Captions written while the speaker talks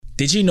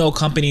Did you know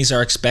companies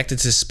are expected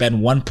to spend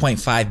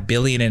 $1.5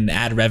 billion in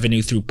ad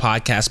revenue through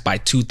podcasts by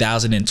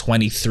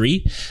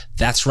 2023?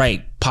 That's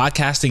right.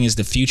 Podcasting is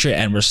the future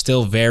and we're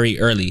still very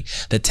early.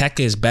 The tech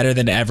is better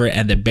than ever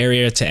and the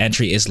barrier to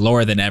entry is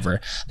lower than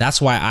ever.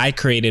 That's why I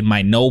created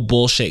my No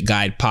Bullshit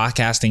Guide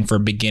Podcasting for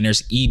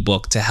Beginners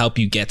ebook to help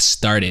you get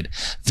started.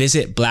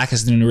 Visit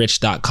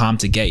blackisnewrich.com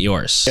to get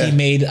yours. Yeah. He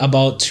made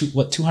about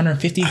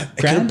 250 It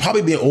grand? could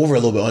probably be over a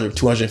little bit under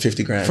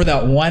 250 grand. For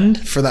that one?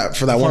 For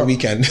that one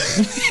weekend.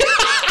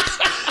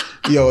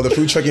 Yo, the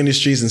food truck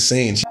industry is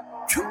insane.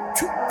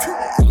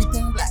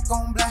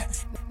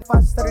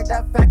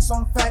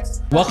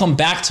 Welcome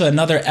back to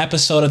another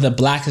episode of the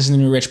Black is the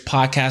New Rich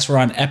podcast. We're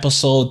on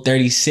episode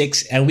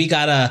 36 and we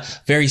got a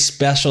very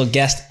special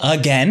guest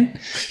again.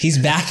 He's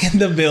back in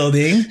the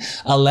building,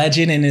 a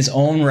legend in his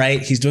own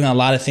right. He's doing a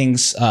lot of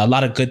things, a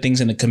lot of good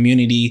things in the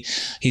community.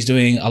 He's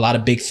doing a lot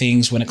of big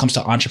things when it comes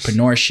to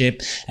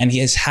entrepreneurship, and he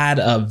has had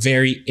a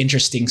very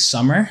interesting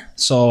summer.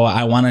 So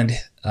I wanted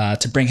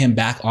to bring him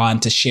back on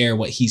to share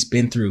what he's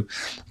been through.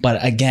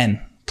 But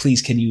again,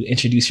 please, can you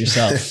introduce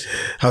yourself?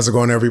 How's it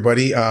going,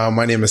 everybody?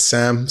 My name is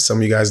Sam. Some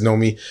of you guys know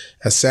me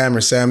as Sam or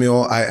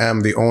Samuel. I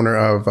am the owner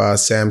of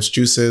Sam's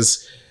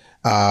Juices.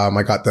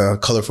 I got the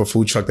colorful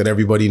food truck that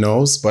everybody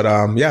knows. But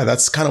yeah,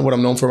 that's kind of what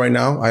I'm known for right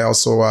now. I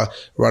also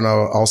run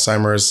a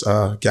Alzheimer's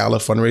gala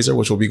fundraiser,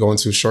 which we'll be going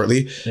to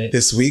shortly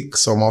this week.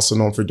 So I'm also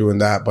known for doing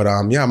that. But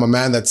yeah, I'm a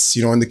man that's,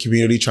 in the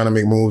community, trying to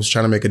make moves,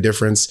 trying to make a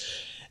difference,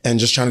 and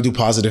just trying to do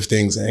positive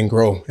things and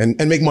grow and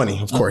make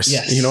money, of course,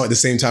 yes. At the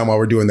same time while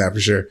we're doing that,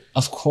 for sure.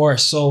 Of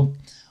course. So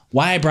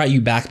why I brought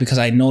you back, because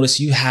I noticed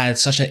you had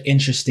such an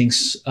interesting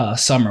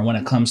summer when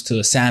it comes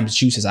to Sam's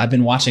Juices. I've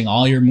been watching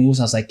all your moves.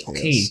 I was like,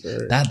 okay,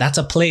 that's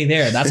a play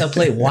there. That's a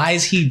play. Why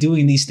is he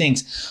doing these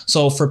things?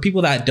 So for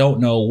people that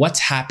don't know, what's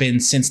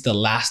happened since the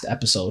last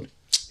episode?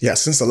 Yeah,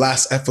 since the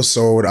last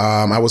episode,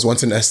 I was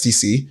once in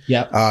STC.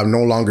 Yep. No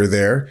longer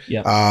there.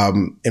 Yep.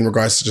 In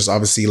regards to just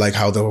obviously like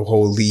how the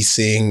whole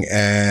leasing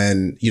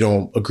and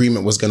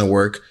agreement was going to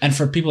work. And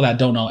for people that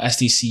don't know,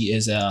 STC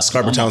is a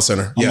Scarborough Town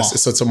Center.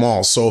 Yes, it's a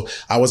mall. So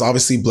I was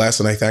obviously blessed,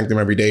 and I thank them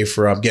every day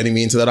for getting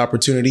me into that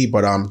opportunity.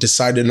 But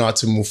decided not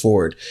to move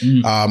forward.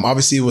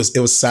 Obviously, it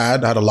was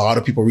sad. I had a lot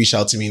of people reach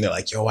out to me, and they're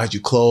like, "Yo, why'd you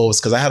close?"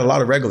 Because I had a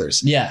lot of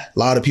regulars. Yeah. A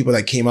lot of people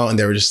that came out, and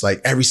they were just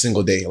like every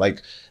single day,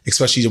 like.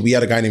 Especially we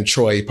had a guy named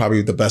Troy,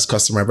 probably the best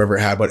customer I've ever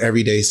had, but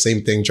every day,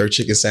 same thing, jerk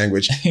chicken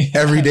sandwich.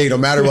 Every day, no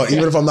matter what,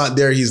 even if I'm not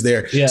there, he's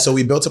there. Yeah. So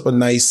we built up a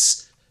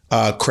nice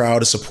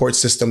crowd, a support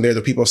system there.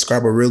 The people of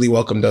Scarborough really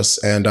welcomed us.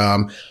 And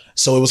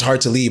so it was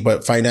hard to leave,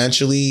 but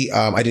financially,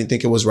 I didn't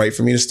think it was right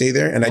for me to stay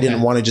there. And I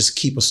didn't want to just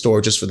keep a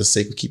store just for the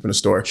sake of keeping a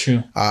store.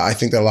 True. I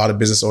think that a lot of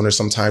business owners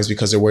sometimes,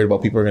 because they're worried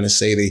about people are going to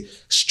say, they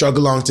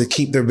struggle along to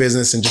keep their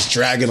business and just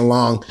drag it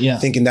along,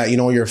 thinking that,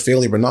 you're a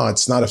failure. But no,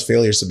 it's not a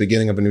failure. It's the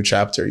beginning of a new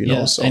chapter,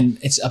 So. And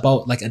it's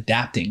about like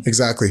adapting.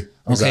 Exactly.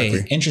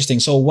 Okay, interesting.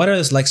 So what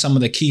are like some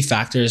of the key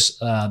factors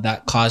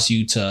that cause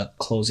you to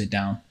close it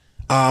down?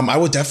 I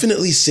would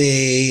definitely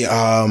say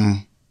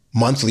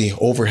monthly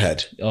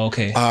overhead.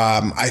 Okay.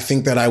 I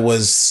think that I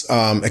was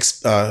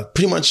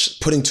pretty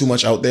much putting too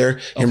much out there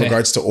in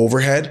regards to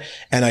overhead.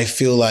 And I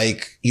feel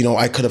like,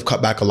 I could have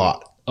cut back a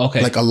lot.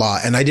 Okay. Like a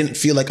lot. And I didn't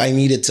feel like I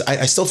needed to,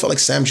 I still felt like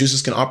Sam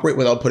Juices can operate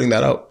without putting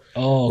that out.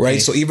 Oh, okay.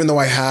 Right. So even though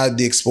I had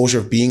the exposure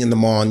of being in the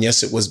mall, and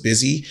yes, it was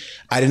busy,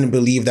 I didn't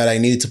believe that I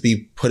needed to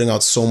be putting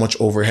out so much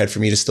overhead for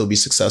me to still be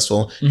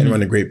successful and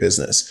run a great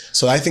business.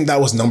 So I think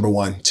that was number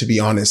one, to be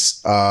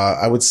honest.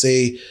 I would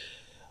say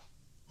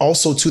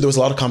also too, there was a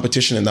lot of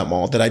competition in that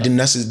mall that I didn't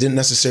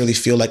necessarily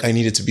feel like I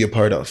needed to be a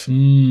part of,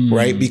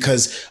 right?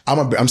 Because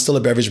I'm still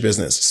a beverage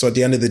business. So at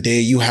the end of the day,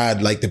 you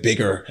had like the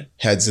bigger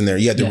heads in there.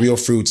 You had the Real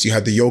Fruits, you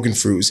had the Yogan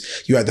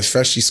Fruits, you had the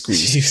Freshly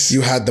Squeezed,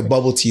 you had the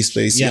bubble tea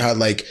space, you had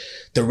like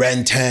the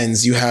Ren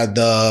 10s, you had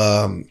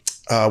the,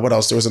 what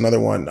else? There was another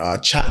one.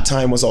 Chat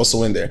Time was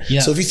also in there.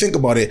 Yeah. So if you think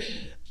about it,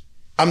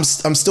 I'm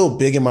still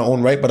big in my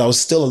own right, but I was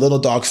still a little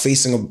dog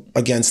facing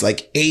against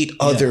like 8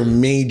 other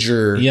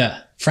major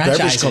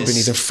beverage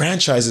companies and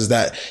franchises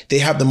that they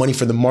have the money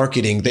for the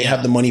marketing. They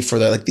have the money for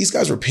that. Like these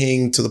guys were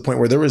paying to the point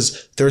where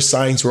their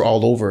signs were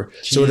all over.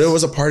 Jeez. So there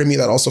was a part of me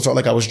that also felt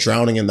like I was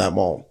drowning in that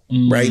mall.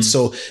 Right.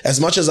 So as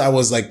much as I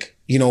was like,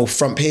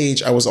 front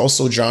page, I was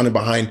also drowning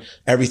behind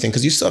everything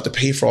because you still have to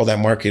pay for all that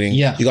marketing.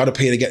 Yeah. You got to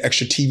pay to get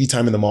extra TV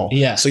time in the mall.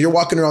 Yeah. So you're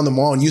walking around the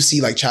mall and you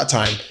see like Chat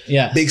Time.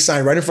 Yeah. Big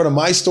sign right in front of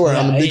my store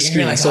on the big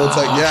screen. Like, so it's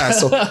like,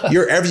 so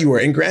you're everywhere.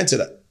 And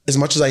granted, as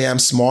much as I am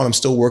small and I'm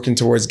still working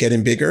towards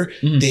getting bigger,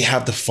 they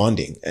have the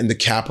funding and the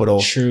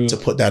capital to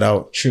put that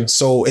out. True.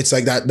 So it's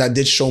like that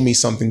did show me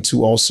something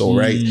too also,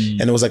 right?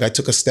 And it was like I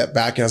took a step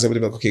back and I was able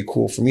to be like, okay,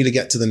 cool. For me to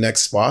get to the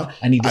next spot,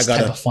 I need this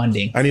type of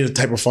funding. I need a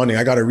type of funding.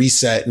 I got to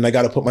reset and I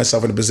got to put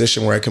myself in a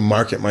position where I can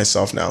market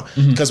myself now.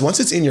 Because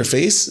once it's in your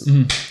face,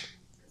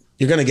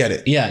 you're going to get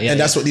it. Yeah. And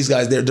that's what these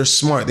guys, they're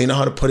smart. They know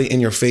how to put it in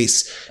your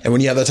face. And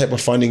when you have that type of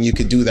funding, you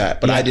could do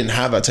that. But I didn't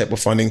have that type of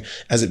funding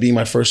as it being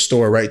my first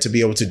store, right? To be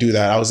able to do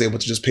that. I was able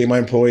to just pay my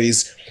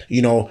employees,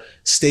 you know,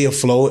 stay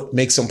afloat,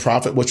 make some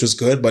profit, which was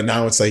good. But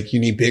now it's like you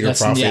need bigger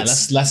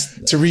profits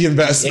to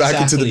reinvest back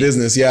into the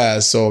business. Yeah.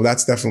 So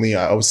that's definitely,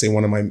 I would say,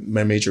 one of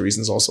my major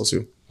reasons also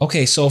too.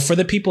 Okay. So for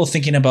the people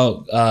thinking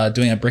about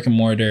doing a brick and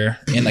mortar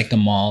in like the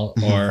mall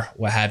or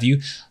what have you,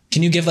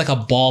 can you give like a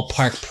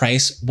ballpark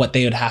price, what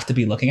they would have to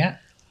be looking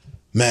at?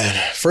 Man,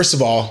 first of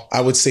all,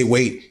 I would say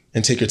wait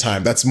and take your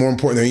time. That's more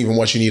important than even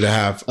what you need to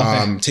have.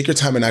 Okay. Take your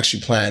time and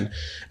actually plan.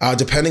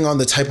 Depending on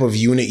the type of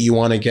unit you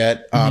want to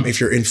get,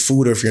 if you're in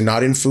food or if you're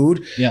not in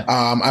food,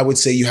 I would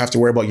say you have to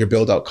worry about your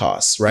build out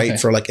costs, right?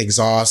 For like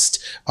exhaust,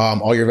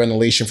 all your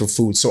ventilation for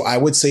food. So I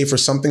would say for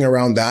something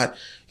around that,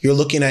 you're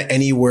looking at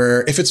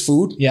anywhere, if it's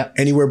food,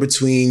 anywhere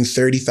between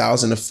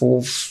 30,000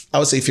 to I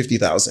would say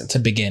 50,000 to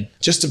begin.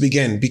 Just to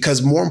begin,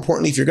 because more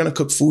importantly, if you're going to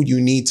cook food,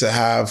 you need to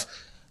have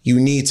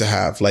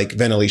like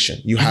ventilation.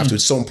 You have to.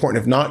 It's so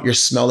important. If not, your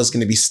smell is going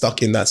to be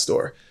stuck in that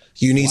store.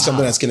 You need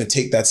something that's going to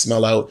take that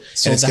smell out,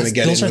 and it's going to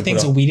get it. Those are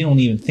things that we don't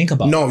even think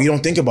about. No, you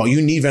don't think about.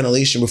 You need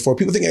ventilation before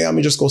people think, hey, let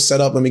me just go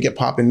set up, let me get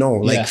popping. No,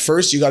 like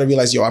first you got to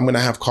realize, I'm going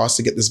to have costs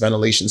to get this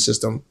ventilation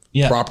system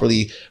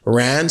properly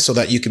ran so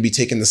that you can be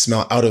taking the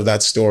smell out of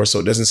that store so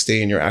it doesn't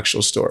stay in your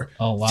actual store.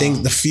 Oh, wow.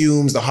 The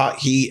fumes, the hot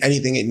heat,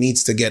 anything it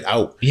needs to get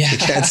out. It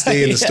can't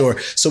stay in the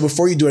store. So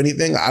before you do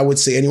anything, I would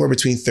say anywhere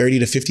between 30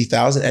 to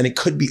 50,000, and it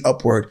could be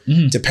upward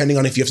depending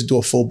on if you have to do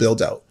a full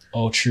build out.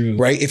 Oh, true.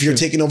 Right? If you're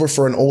taking over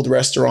for an old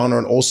restaurant or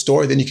an old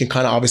store, then you can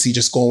kind of obviously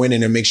just go in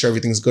and then make sure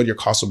everything's good. Your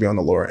costs will be on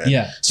the lower end.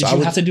 Yeah. So Did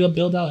you have to do a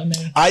build out in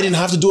there? I didn't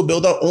have to do a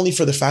build out only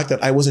for the fact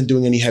that I wasn't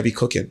doing any heavy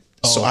cooking.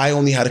 So I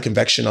only had a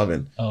convection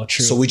oven. Oh,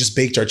 true. So we just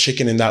baked our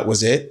chicken and that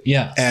was it.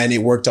 Yeah. And it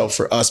worked out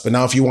for us. But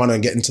now if you want to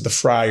get into the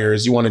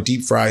fryers, you want to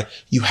deep fry,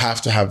 you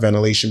have to have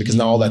ventilation because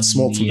now all that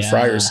smoke from the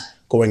fryers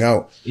going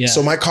out. Yeah.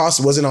 So my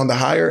cost wasn't on the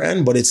higher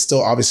end, but it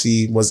still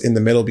obviously was in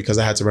the middle because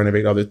I had to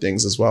renovate other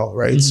things as well,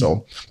 right?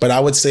 So, but I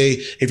would say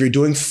if you're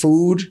doing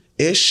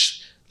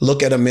food-ish,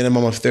 look at a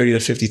minimum of 30 to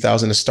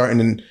 50,000 to start, and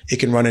then it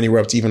can run anywhere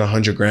up to even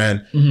 100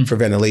 grand for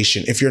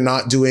ventilation. If you're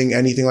not doing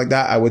anything like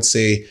that, I would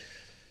say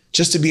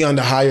just to be on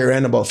the higher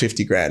end, about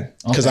 50 grand,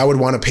 because I would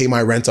want to pay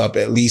my rent up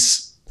at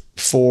least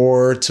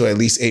 4 to at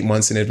least 8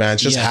 months in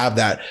advance. Just have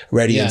that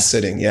ready and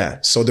sitting. Yeah.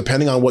 So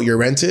depending on what your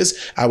rent is,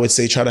 I would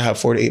say try to have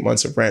 4 to 8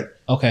 months of rent.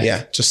 Okay.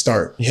 Yeah. Just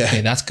start. Yeah.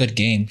 Okay. That's good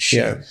game.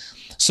 Shit. Yeah.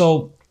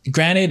 So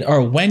granted,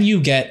 or when you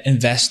get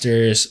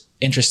investors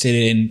interested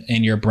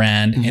in your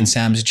brand, in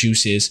Sam's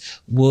Juices,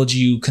 would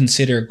you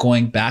consider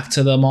going back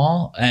to the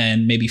mall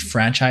and maybe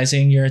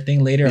franchising your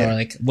thing later? Or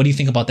like, what do you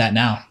think about that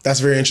now?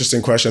 That's a very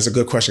interesting question. That's a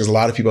good question because a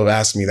lot of people have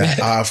asked me that.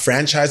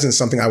 Franchising is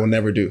something I will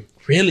never do.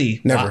 Really?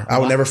 Never. Wow. I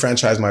would never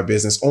franchise my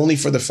business, only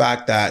for the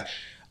fact that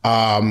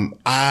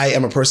I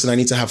am a person, I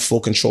need to have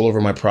full control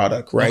over my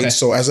product, right? Okay.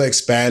 So as I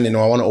expand and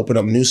I want to open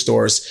up new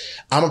stores,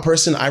 I'm a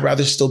person, I'd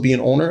rather still be an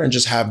owner and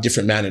just have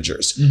different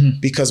managers.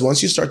 Because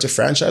once you start to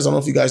franchise, I don't know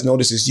if you guys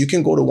notice this, you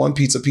can go to one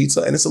pizza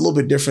and it's a little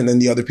bit different than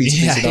the other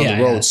pizza down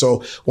the road. Yeah.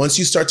 So once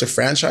you start to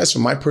franchise,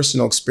 from my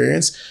personal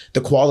experience,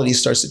 the quality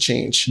starts to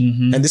change.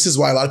 And this is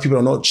why a lot of people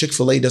don't know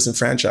Chick-fil-A doesn't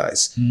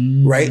franchise,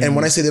 right? And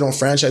when I say they don't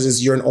franchise,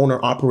 is you're an owner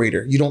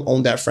operator. You don't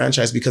own that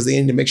franchise because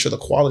they need to make sure the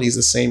quality is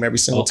the same every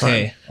single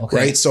time,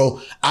 right?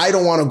 So I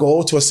don't want to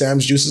go to a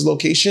Sam's Juices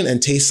location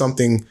and taste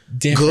something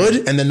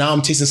good, and then now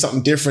I'm tasting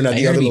something different at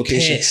the other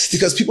location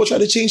because people try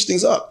to change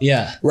things up.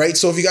 Yeah. Right.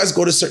 So if you guys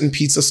go to certain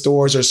pizza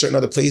stores or certain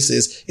other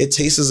places, it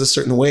tastes a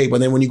certain way. But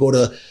then when you go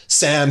to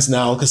Sam's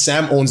now, because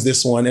Sam owns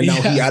this one, and now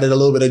he added a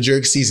little bit of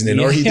jerk seasoning,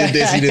 or he did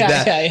this, he did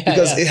that,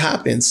 because it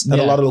happens at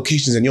a lot of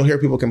locations, and you'll hear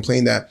people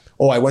complain that,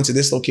 oh, I went to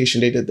this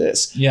location, they did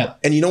this. Yeah.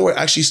 And you know where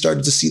I actually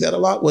started to see that a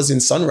lot was in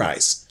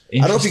Sunrise. I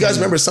don't know if you guys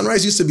remember,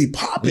 Sunrise used to be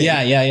popping.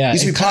 Yeah.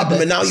 Used to be popping,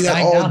 but now you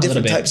have all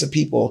different types of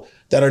people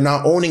that are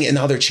now owning it, and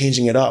now they're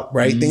changing it up,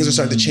 right? Things are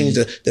starting to change.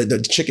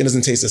 The chicken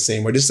doesn't taste the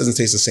same, or this doesn't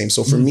taste the same.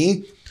 So for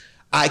me,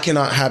 I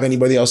cannot have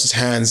anybody else's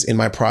hands in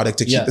my product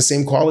to keep the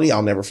same quality.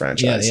 I'll never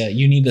franchise. Yeah.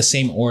 You need the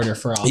same order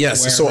for all.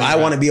 Yes. So I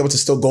want to be able to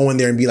still go in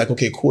there and be like,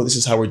 okay, cool, this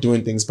is how we're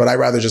doing things. But I'd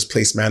rather just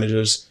place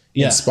managers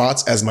in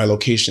spots as my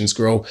locations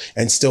grow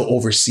and still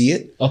oversee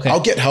it. Okay. I'll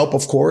get help,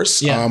 of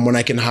course, when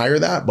I can hire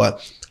that.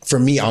 But for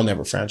me, I'll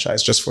never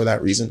franchise just for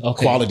that reason.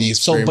 Okay. Quality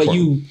is very important.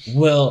 You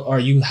will, or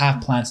you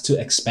have plans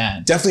to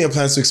expand? Definitely have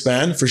plans to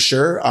expand for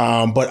sure.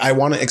 But I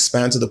want to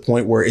expand to the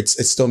point where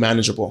it's still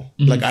manageable.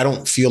 Like I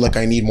don't feel like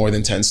I need more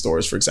than 10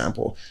 stores, for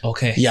example.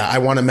 Okay. Yeah, I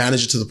want to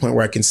manage it to the point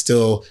where I can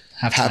still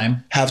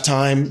have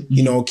time,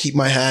 you know, keep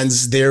my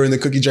hands there in the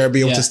cookie jar,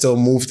 be able to still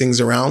move things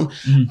around,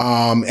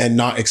 and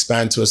not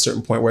expand to a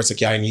certain point where it's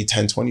like, I need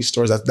 10, 20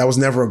 stores. That was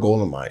never a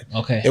goal of mine.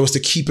 Okay. It was to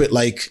keep it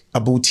like a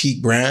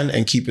boutique brand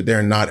and keep it there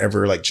and not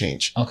ever like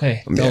change.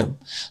 Okay. Dope.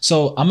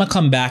 So I'm gonna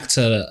come back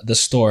to the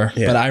store,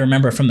 but I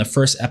remember from the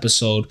first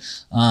episode,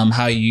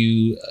 how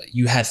you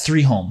had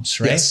 3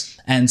 homes, right? Yes.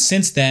 And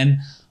since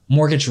then,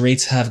 mortgage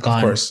rates have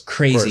gone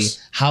crazy.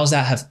 How's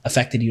that have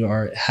affected you,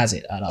 or has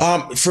it at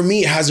all? For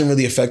me, it hasn't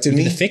really affected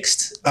me. The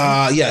fixed?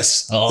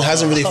 Yes. It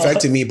hasn't really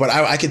affected me, but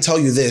I can tell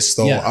you this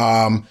though.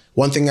 Yeah.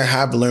 One thing I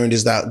have learned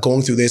is that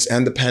going through this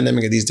and the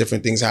pandemic and these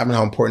different things, having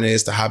how important it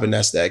is to have a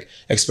nest egg,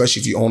 especially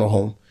if you own a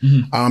home.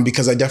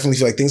 Because I definitely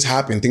feel like things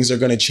happen, things are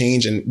going to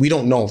change, and we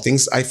don't know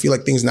things. I feel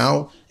like things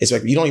now, it's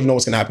like, you don't even know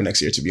what's going to happen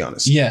next year, to be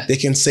honest. Yeah. They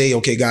can say,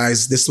 okay,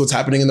 guys, this is what's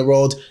happening in the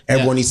world.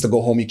 Everyone needs to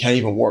go home. You can't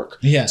even work.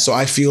 Yeah. So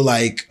I feel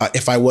like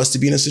if I was to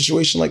be in a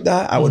situation like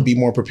that, I would be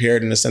more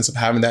prepared in the sense of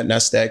having that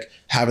nest egg,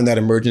 having that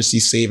emergency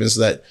savings,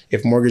 so that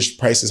if mortgage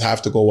prices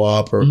have to go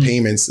up or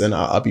payments, then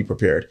I'll be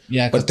prepared.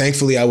 Yeah. But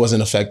thankfully, I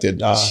wasn't affected.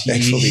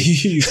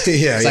 Thankfully.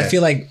 Yeah. I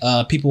feel like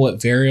people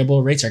with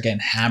variable rates are getting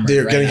hammered.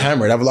 They're getting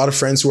hammered. I have a lot of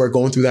friends who are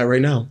going through that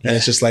right now. And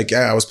it's just like,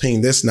 I was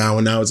paying this now.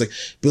 And now it's like,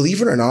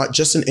 believe it or not,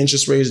 just an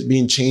interest rate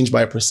being changed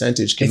by a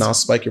percentage can now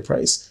spike your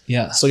price.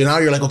 Yeah. So now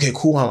you're like, okay,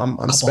 cool.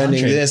 I'm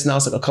spending this. Now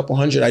it's like a couple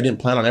hundred I didn't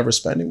plan on ever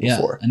spending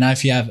before. And now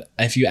if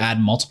you add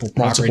multiple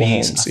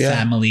properties, homes,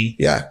 family.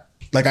 Yeah.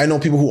 Like I know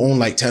people who own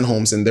like 10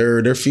 homes and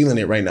they're feeling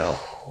it right now,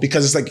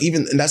 because it's like,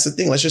 and that's the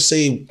thing. Let's just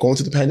say going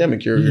through the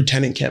pandemic, your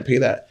tenant can't pay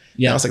that.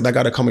 Yeah. Now it's like that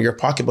got to come in your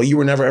pocket, but you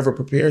were never ever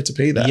prepared to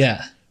pay that.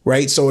 Yeah.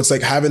 Right. So it's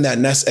like having that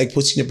nest egg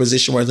puts you in a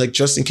position where it's like,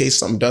 just in case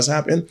something does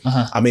happen,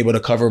 I'm able to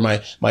cover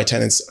my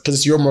tenants, because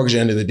it's your mortgage at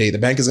the end of the day. The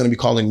bank is going to be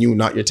calling you,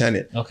 not your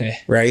tenant. Okay.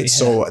 Right. Yeah.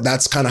 So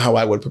that's kind of how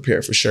I would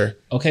prepare for sure.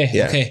 Okay.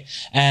 Yeah. Okay.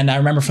 And I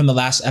remember from the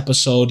last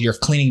episode, your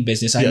cleaning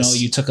business, I know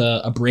you took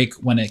a break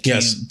when it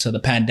came to the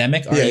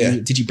pandemic.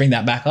 Did you bring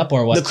that back up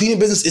or what? The cleaning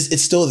business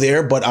it's still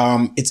there, but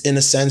it's in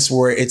a sense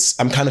where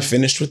I'm kind of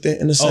finished with it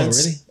in a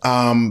sense.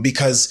 Oh, really?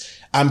 Because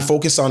I'm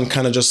focused on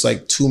kind of just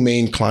like two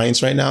main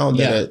clients right now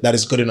that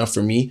is good enough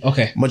for me.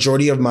 Okay.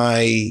 Majority of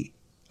my,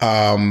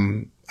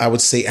 I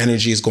would say,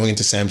 energy is going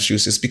into Sam's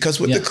Juices, because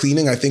with the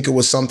cleaning, I think it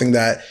was something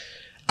that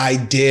I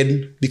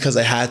did because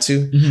I had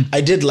to.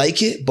 I did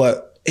like it,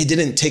 but it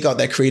didn't take out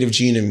that creative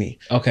gene in me.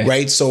 Okay.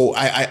 Right. So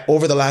I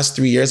over the last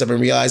 3 years, I've been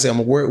realizing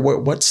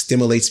what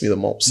stimulates me the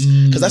most,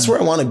 because that's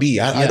where I want to be.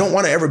 I don't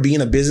want to ever be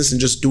in a business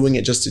and just doing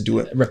it just to do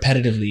it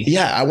repetitively.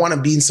 Yeah. I want to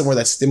be in somewhere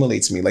that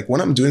stimulates me. Like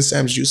when I'm doing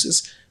Sam's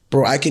Juices,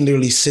 bro, I can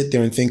literally sit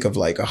there and think of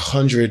like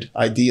 100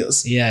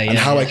 ideas on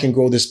how I can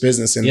grow this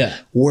business and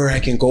where I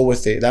can go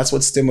with it. That's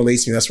what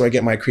stimulates me. That's where I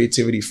get my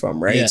creativity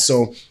from, right? Yeah.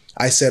 So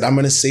I said, I'm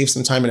going to save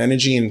some time and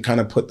energy and kind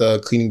of put the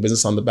cleaning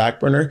business on the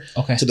back burner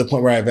to the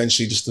point where I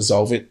eventually just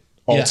dissolve it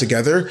all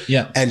together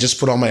and just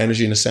put all my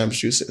energy into Sam's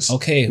Juices.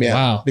 Okay,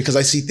 wow. Because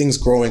I see things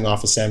growing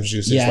off of Sam's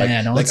Juices.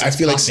 I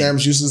feel like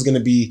Sam's Juices is going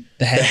to be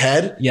the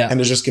head and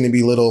there's just going to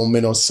be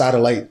little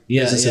satellite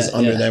businesses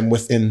under them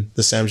within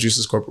the Sam's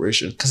Juices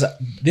Corporation. Because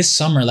this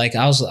summer, like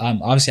I was,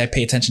 obviously I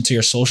pay attention to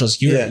your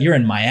socials. You're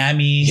in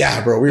Miami.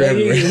 Yeah, bro, we're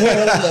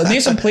everywhere.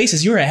 There's some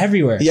places, you were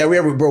everywhere. Yeah,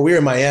 we're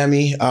in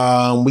Miami.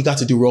 We got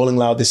to do Rolling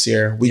Loud this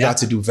year. We got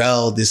to do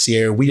Vel this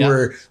year. We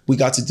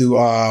got to do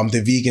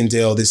the Vegan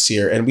Dale this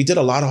year. And we did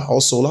a lot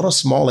of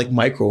small like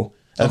micro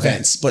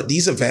events. But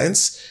these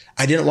events,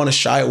 I didn't want to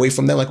shy away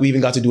from them. Like we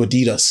even got to do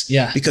Adidas.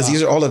 Yeah. Because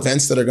these are all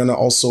events that are going to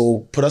also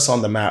put us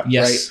on the map,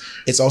 right?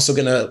 It's also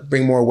going to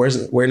bring more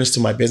awareness to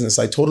my business.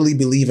 I totally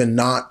believe in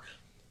not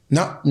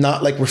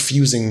like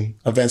refusing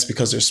events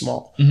because they're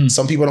small.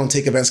 Some people don't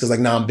take events because like,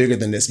 I'm bigger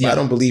than this, but I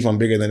don't believe I'm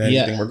bigger than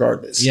anything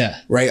regardless.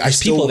 Yeah. Right. There's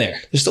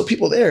still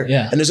people there.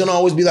 Yeah. And there's going to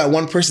always be that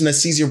one person that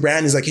sees your brand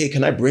and is like, hey,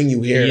 can I bring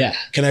you here? Yeah.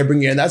 Can I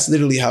bring you? And that's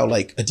literally how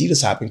like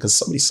Adidas happened, because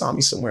somebody saw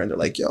me somewhere and they're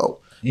like, yo,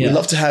 we'd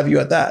love to have you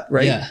at that.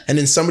 Right. Yeah. And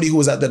then somebody who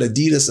was at that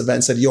Adidas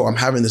event said, yo, I'm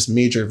having this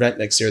major event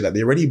next year that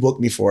they already booked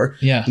me for.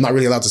 Yeah. I'm not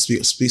really allowed to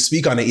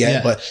speak on it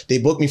yet, but they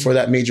booked me for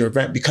that major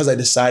event because I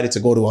decided to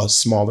go to a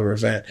smaller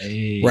event.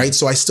 Hey. Right.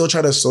 So I still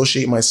try to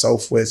associate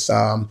myself with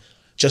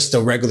just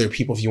the regular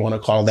people, if you want to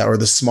call that, or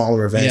the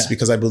smaller events,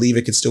 because I believe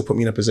it could still put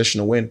me in a position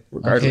to win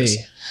regardless.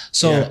 Okay.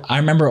 So I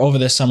remember over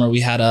this summer, we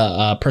had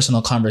a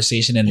personal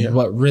conversation, and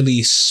what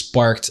really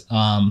sparked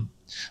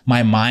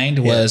my mind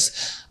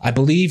was, I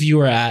believe you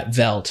were at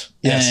Veld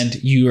and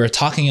you were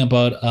talking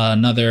about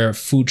another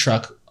food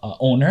truck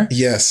owner.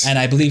 Yes. And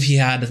I believe he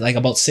had like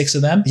about 6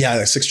 of them. Yeah,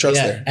 like 6 trucks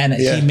there. And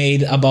he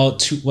made about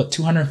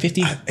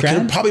 250 grand? It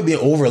could probably be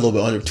over a little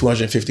bit under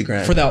 250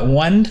 grand. For that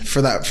one?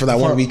 For that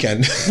one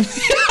weekend.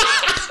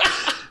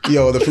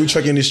 Yo, the food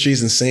truck industry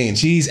is insane.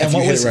 Jeez, and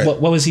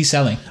what was he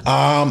selling?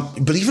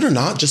 Believe it or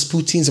not, just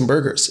poutines and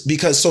burgers.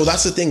 Because so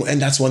that's the thing,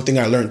 and that's one thing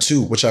I learned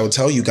too, which I would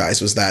tell you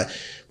guys, was that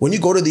when you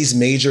go to these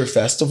major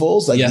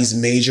festivals, like these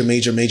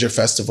major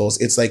festivals,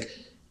 it's like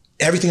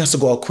everything has to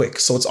go out quick.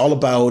 So it's all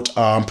about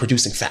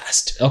producing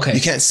fast. Okay.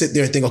 You can't sit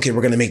there and think, okay,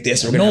 we're going to make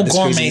this. We're going to have this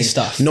gourmet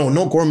stuff.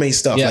 No gourmet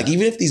stuff. Yeah. Like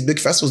even if these big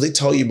festivals, they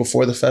tell you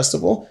before the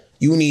festival,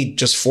 you need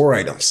just 4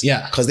 items.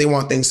 Yeah. Because they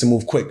want things to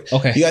move quick.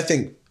 Okay. You got to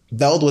think,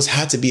 Veld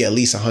had to be at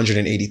least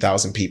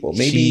 180,000 people,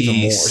 maybe even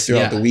more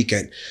throughout the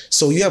weekend.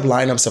 So you have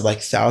lineups of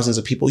like thousands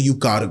of people. You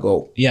got to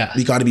go. Yeah.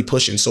 You got to be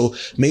pushing. So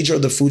major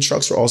of the food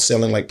trucks were all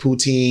selling like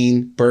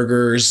poutine,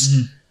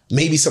 burgers,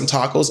 maybe some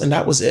tacos, and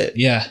that was it.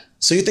 Yeah.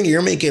 So you think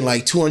you're making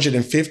like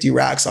 250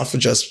 racks off of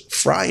just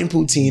frying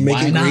poutine,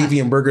 making gravy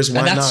and burgers.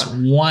 Why not? That's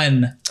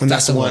one. And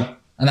that's one.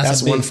 And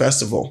that's one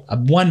festival.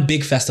 One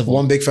big festival.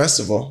 One big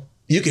festival.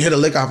 You can hit a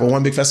lick off of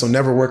one big festival,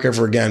 never work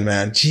ever again,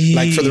 man. Jeez.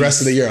 Like for the rest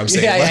of the year, I'm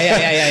saying.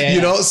 Yeah.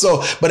 You know,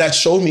 so, but that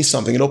showed me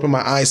something. It opened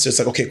my eyes to, it's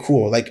like, okay,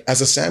 cool. Like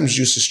as a Sam's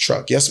Juices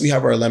truck, yes, we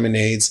have our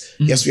lemonades.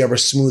 Yes, we have our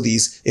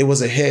smoothies. It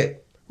was a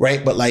hit,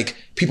 right? But like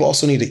people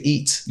also need to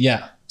eat.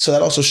 Yeah. So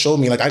that also showed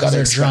me like I got to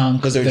expand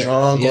because they're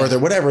drunk or they're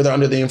whatever, they're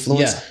under the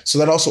influence. Yeah. So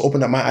that also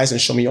opened up my eyes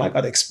and showed me, I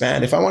got to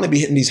expand. If I want to be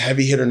hitting these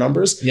heavy hitter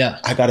numbers,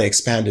 I got to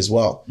expand as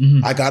well.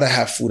 I got to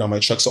have food on my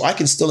truck so I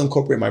can still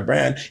incorporate my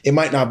brand. It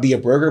might not be a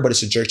burger, but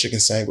it's a jerk chicken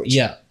sandwich.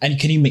 Yeah. And you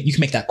can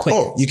make that quick.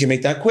 Oh, you can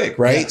make that quick,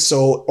 right? Yeah.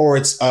 So, or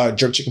it's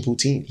jerk chicken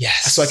poutine.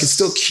 Yes. So I can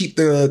still keep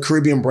the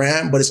Caribbean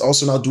brand, but it's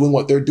also now doing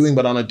what they're doing,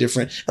 but on a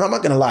different, and I'm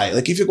not going to lie.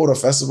 Like if you go to a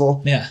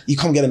festival, you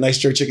come get a nice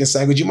jerk chicken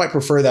sandwich, you might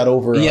prefer that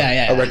over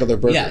a regular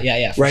burger.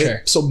 Yeah. Right.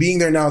 Sure. So being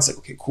there now, it's like,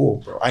 okay, cool,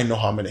 bro. I know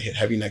how I'm gonna hit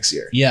heavy next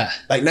year. Yeah.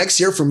 Like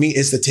next year for me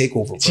is the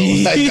takeover, bro.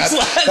 Jeez, like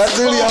that's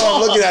really how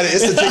I'm looking at it.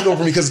 It's the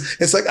takeover because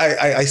it's like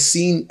I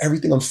seen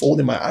everything unfold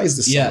in my eyes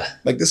this summer.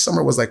 Like this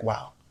summer was like,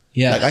 wow.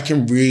 Yeah. Like I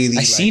can really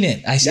seen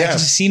it. I actually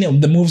seen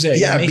it. The moves that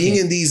you're being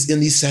making. in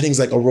these settings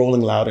like a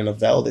Rolling Loud and a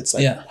Veld, it's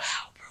like, wow.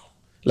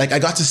 Like I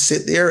got to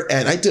sit there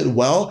and I did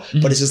well,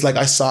 but it's just like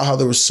I saw how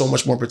there was so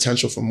much more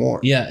potential for more.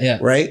 Yeah.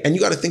 Right? And you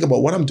got to think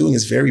about what I'm doing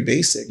is very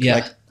basic. Yeah.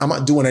 Like I'm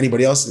not doing what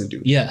anybody else is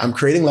do. Yeah. I'm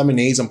creating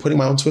lemonades. I'm putting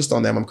my own twist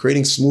on them. I'm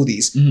creating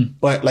smoothies.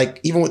 But like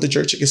even with the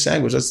jerk chicken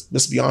sandwich,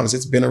 let's be honest,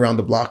 it's been around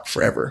the block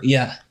forever.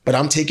 Yeah. But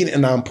I'm taking it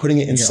and I'm putting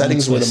it in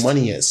settings where the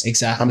money is.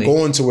 Exactly. I'm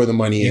going to where the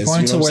money is. You're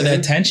going to where the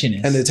attention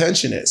is. And the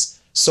attention is.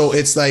 So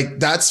it's like,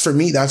 that's for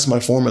me, that's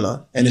my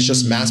formula. And it's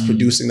just mass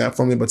producing that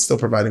for me, but still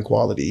providing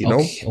quality, you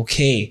know?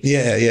 Okay.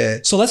 Yeah.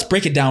 So let's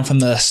break it down from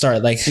the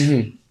start. Like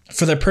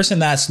for the person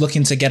that's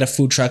looking to get a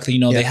food truck, you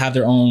know, they have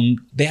their own,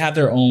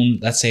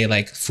 let's say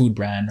like food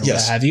brand or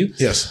what have you.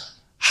 Yes.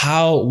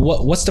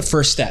 What's the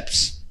first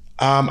steps?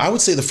 I would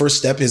say the first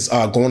step is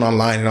going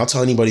online, and I'll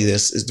tell anybody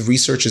this, is the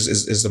research is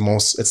it's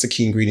the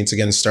key ingredient to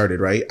getting started,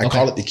 right? I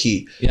call it the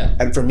key. Yeah.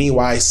 And for me,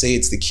 why I say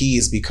it's the key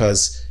is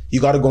because you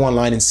got to go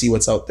online and see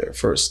what's out there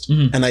first.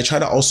 And I try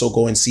to also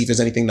go and see if there's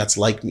anything that's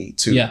like me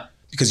too. Yeah.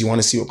 Because you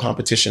want to see what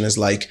competition is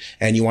like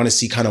and you want to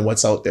see kind of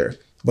what's out there.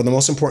 But the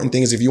most important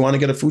thing is if you want to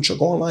get a food truck,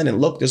 go online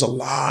and look. There's a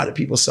lot of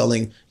people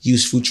selling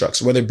used food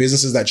trucks, whether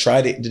businesses that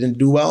tried it didn't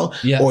do well,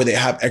 or they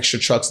have extra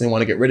trucks and they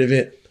want to get rid of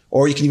it.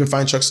 Or you can even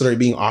find trucks that are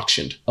being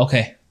auctioned.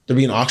 Okay. They're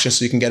being auctioned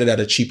so you can get it at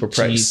a cheaper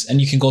price. And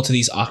you can go to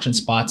these auction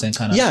spots and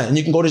kind of... Yeah, and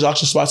you can go to these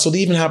auction spots. So they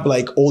even have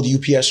like old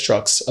UPS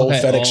trucks, old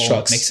FedEx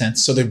trucks. Makes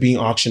sense. So they're being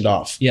auctioned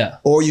off. Yeah.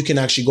 Or you can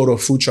actually go to a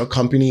food truck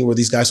company where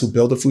these guys who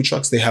build the food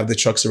trucks, they have the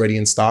trucks already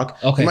in stock.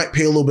 Okay. You might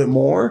pay a little bit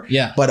more.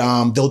 Yeah. But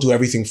they'll do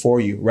everything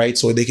for you, right?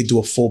 So they could do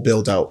a full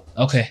build out.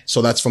 Okay.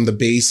 So that's from the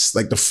base,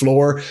 like the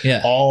floor,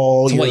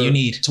 what you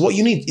need. To what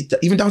you need,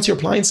 even down to your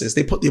appliances.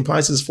 They put the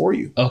appliances for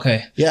you.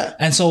 Okay. Yeah.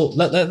 And so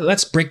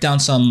let's break down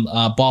some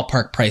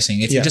ballpark pricing.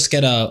 If you just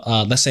get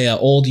let's say an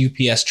old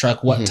UPS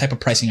truck, what type of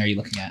pricing are you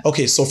looking at?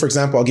 Okay, so for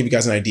example, I'll give you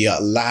guys an idea.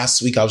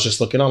 Last week, I was just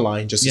looking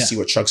online just to see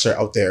what trucks are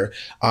out there.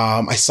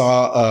 I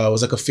saw it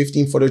was like a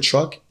 15-footer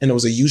truck, and it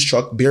was a used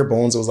truck, bare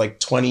bones. It was like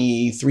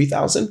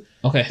 $23,000.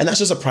 Okay. And that's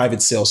just a private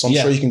sale. So I'm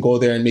sure you can go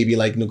there and maybe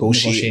like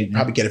negotiate and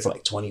probably get it for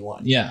like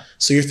 21. Yeah.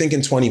 So you're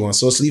thinking 21.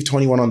 So let's leave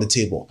 21 on the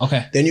table.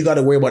 Okay. Then you got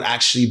to worry about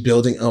actually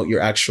building out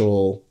your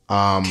actual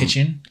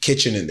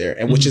kitchen in there,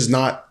 and which is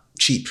not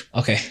cheap.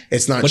 Okay.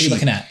 It's not cheap. What are you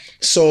looking at?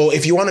 So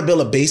if you want to build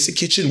a basic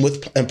kitchen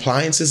with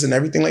appliances and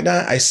everything like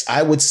that,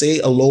 I would say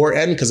a lower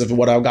end, because of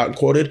what I've gotten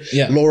quoted,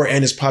 lower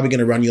end is probably going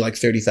to run you like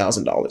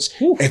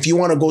 $30,000. If you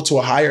want to go to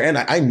a higher end,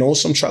 I know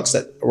some trucks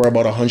that were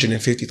about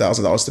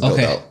 $150,000 to build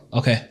out.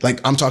 Okay. Like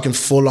I'm talking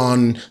full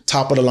on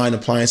top of the line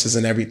appliances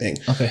and everything.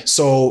 Okay.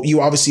 So you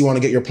obviously want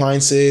to get your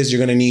appliances. You're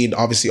going to need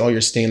obviously all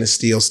your stainless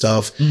steel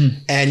stuff.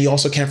 And you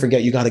also can't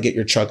forget, you got to get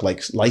your truck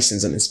like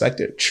licensed and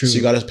inspected. True. So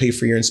you got to pay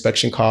for your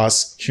inspection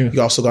costs. True.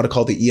 You also got to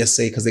call the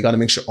ESA because they got to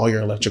make sure all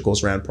your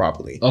electricals ran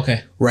properly.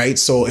 Okay. Right.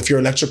 So if your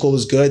electrical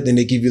is good, then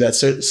they give you that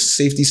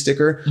safety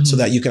sticker so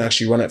that you can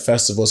actually run at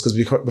festivals, because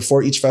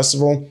before each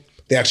festival,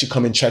 they actually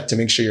come and check to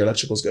make sure your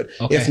electrical is good.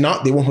 Okay. If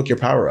not, they won't hook your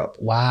power up.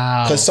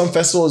 Wow. Because some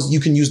festivals, you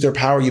can use their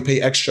power, you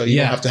pay extra. You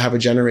don't have to have a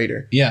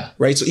generator. Yeah.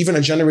 Right? So even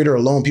a generator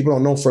alone, people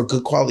don't know, for a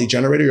good quality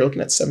generator, you're looking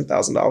at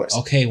 $7,000.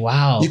 Okay,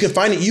 wow. You can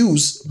find it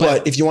used,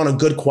 but if you want a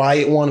good,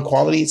 quiet one,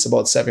 quality, it's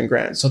about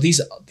 $7,000. So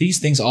these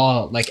things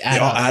all like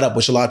add up,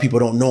 which a lot of people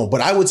don't know.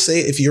 But I would say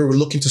if you're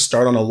looking to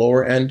start on a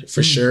lower end,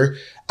 for sure,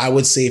 I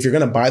would say if you're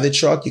going to buy the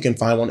truck, you can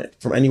find one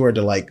from anywhere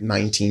to like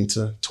 19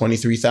 to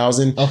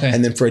 23,000. Okay.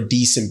 And then for a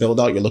decent build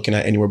out, you're looking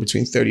at anywhere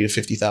between 30 to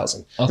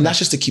 50,000. Okay. And that's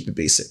just to keep it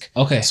basic.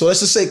 Okay. So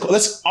let's just say,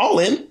 let's all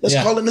in.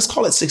 Let's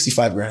call it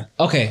 65 grand.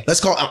 Okay. Let's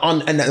call it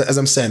on, and as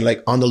I'm saying,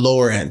 like on the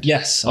lower end.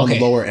 Yes. Okay. On the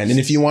lower end. And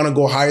if you want to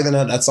go higher than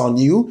that, that's on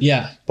you.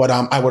 Yeah. But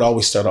I would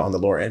always start on the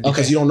lower end,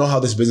 because you don't know how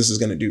this business is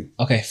going to do.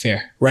 Okay.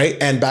 Fair. Right.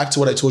 And back to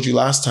what I told you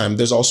last time,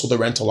 there's also the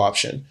rental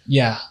option.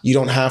 Yeah. You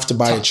don't have to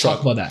buy a truck.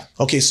 Talk about that.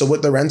 Okay. So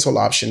with the rental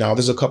option, option. Now,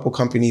 there's a couple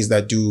companies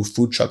that do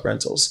food truck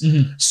rentals.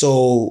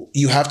 So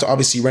you have to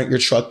obviously rent your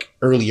truck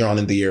earlier on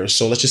in the year.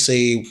 So let's just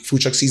say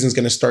food truck season is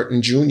going to start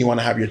in June. You want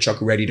to have your truck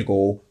ready to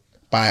go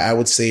by, I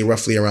would say,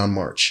 roughly around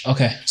March.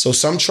 Okay. So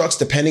some trucks,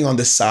 depending on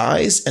the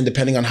size and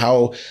depending on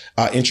how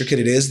intricate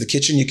it is, the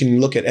kitchen, you can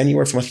look at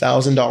anywhere from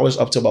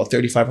 $1,000 up to about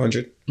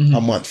 $3,500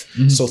 a month.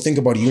 So think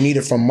about it. You need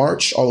it from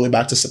March all the way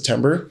back to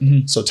September.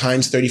 So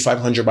times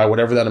 3,500 by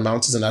whatever that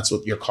amount is, and that's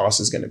what your cost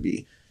is going to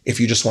be if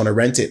you just want to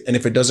rent it. And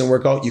if it doesn't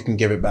work out, you can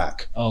give it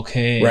back.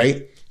 Okay.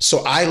 Right?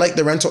 So I like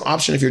the rental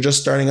option if you're just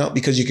starting out,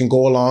 because you can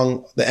go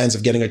along the ends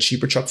of getting a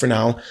cheaper truck for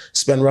now,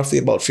 spend roughly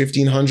about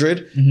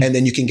 $1,500, and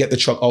then you can get the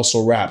truck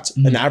also wrapped.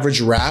 An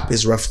average wrap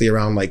is roughly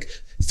around like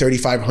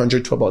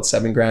 $3,500 to about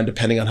 $7,000,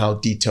 depending on how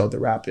detailed the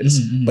wrap is.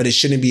 But it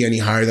shouldn't be any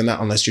higher than that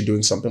unless you're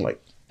doing something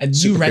like. And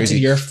you rented crazy.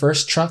 Your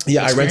first truck?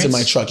 Yeah, experience? I rented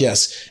my truck,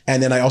 yes.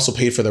 And then I also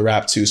paid for the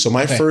wrap too. So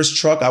my first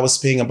truck, I was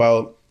paying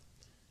about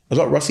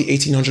roughly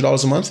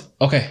 $1,800 a month.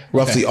 Okay.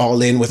 Roughly all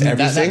in with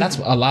everything. That's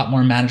a lot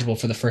more manageable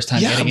for the first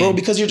time. Yeah, bro,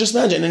 because you're just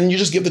managing, and then you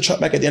just give the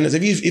truck back at the end.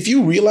 If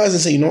you realize and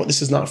say, you know what,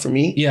 this is not for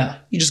me. Yeah.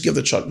 You just give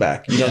the truck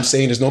back. You know what I'm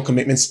saying? There's no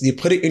commitments. You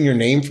put it in your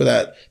name for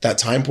that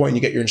time point, and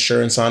you get your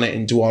insurance on it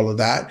and do all of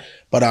that.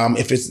 But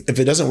if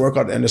it doesn't work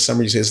out at the end of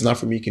summer, you say it's not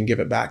for me, you can give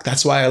it back.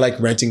 That's why I like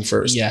renting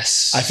first.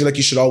 Yes. I feel like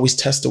you should always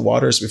test the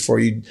waters before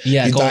you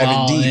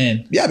dive in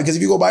deep. Yeah, because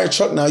if you go buy a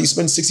truck now, you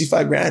spend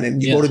 $65,000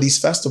 and you go to these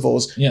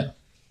festivals. Yeah.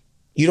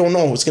 You don't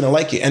know what's going to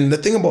like it. And the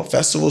thing about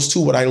festivals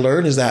too, what I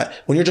learned is that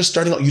when you're just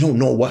starting out, you don't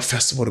know what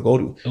festival to go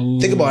to.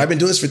 Ooh. Think about it. I've been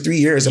doing this for 3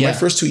 years. In my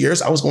first 2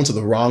 years, I was going to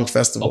the wrong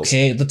festivals.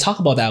 Okay. Let's talk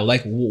about that.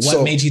 Like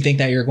what made you think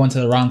that you're going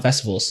to the wrong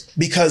festivals?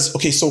 Because,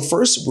 okay, so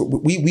first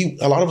we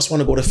a lot of us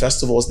want to go to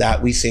festivals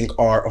that we think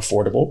are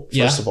affordable,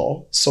 first of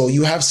all. So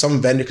you have some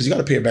vendor, because you got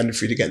to pay a vendor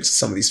fee to get into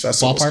some of these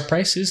festivals. Ballpark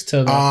prices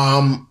to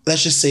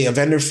let's just say a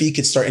vendor fee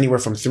could start anywhere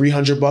from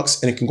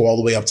 $300 and it can go all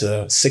the way up to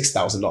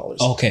 $6,000.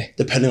 Okay.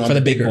 Depending on for the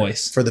big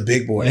boys. For the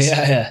big boys.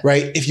 Yeah.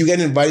 Right? If you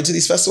get invited to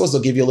these festivals,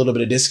 they'll give you a little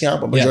bit of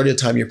discount, but majority of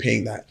the time you're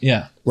paying that.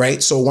 Yeah.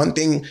 Right? So one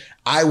thing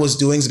I was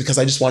doing is because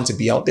I just wanted to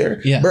be out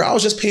there. Yeah. Bro, I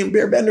was just paying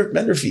bare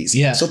vendor fees.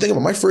 Yeah. So think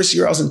about my first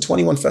year, I was in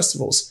 21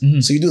 festivals.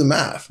 So you do the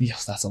math.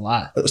 Yes, that's a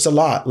lot. It's a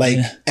lot. Like,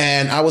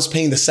 and I was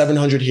paying the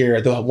 700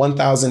 here, the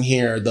 1,000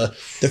 here, the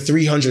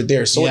 300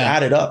 there. So it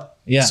added up.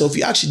 Yeah. So if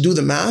you actually do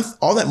the math,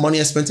 all that money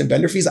I spent in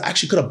vendor fees, I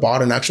actually could have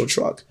bought an actual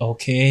truck.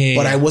 Okay.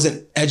 But I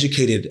wasn't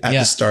educated at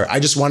the start. I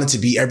just wanted to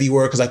be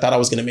everywhere because I thought I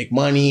was going to make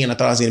money and I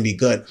thought I was going to be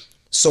good.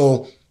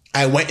 So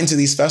I went into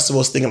these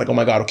festivals thinking like, oh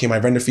my God, okay, my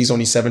vendor fee is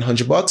only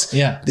 $700.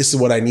 Yeah. This is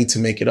what I need to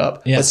make it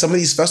up. Yeah. But some of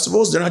these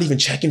festivals, they're not even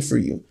checking for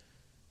you.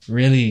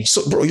 Really?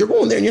 So bro, you're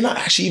going there and you're not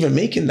actually even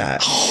making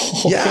that.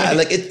 Okay. Yeah.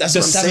 Like that's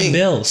what I'm saying.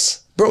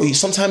 $7. Bro,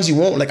 sometimes you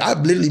won't. Like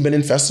I've literally been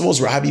in festivals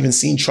where I've even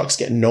seen trucks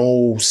get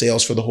no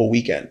sales for the whole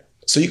weekend.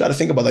 So you got to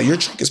think about that. Your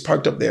truck is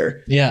parked up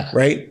there. Yeah.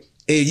 Right?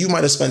 You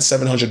might have spent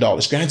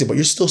 $700, granted, but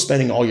you're still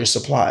spending all your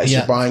supplies. Yeah.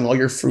 You're buying all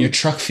your fruit. Your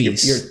truck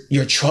fees.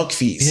 Your truck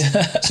fees.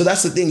 Yeah. So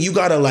that's the thing. You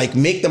got to like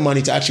make the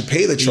money to actually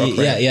pay the truck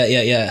rent.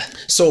 Yeah.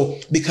 So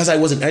because I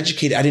wasn't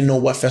educated, I didn't know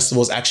what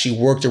festivals actually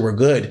worked or were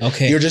good.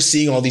 Okay. You're just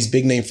seeing all these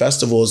big name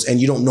festivals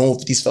and you don't know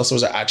if these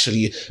festivals are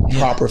actually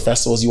proper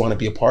festivals you want to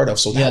be a part of.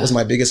 So that was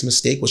my biggest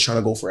mistake, was trying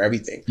to go for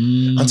everything.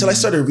 Until I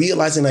started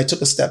realizing, I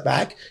took a step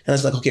back and I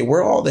was like, okay,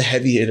 where all the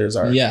heavy hitters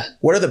are? Yeah.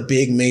 What are the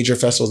big major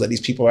festivals that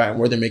these people are at and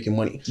where they're making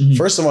money?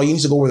 First of all, you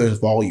need to go where there's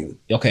volume.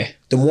 Okay.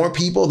 The more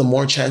people, the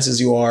more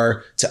chances you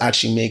are to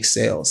actually make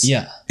sales.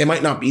 Yeah. It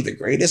might not be the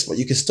greatest, but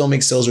you can still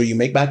make sales where you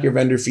make back your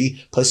vendor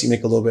fee, plus you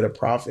make a little bit of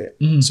profit.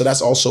 So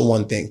that's also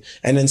one thing.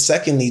 And then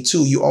secondly,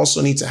 too, you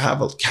also need to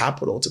have a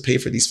capital to pay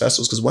for these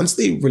festivals, because once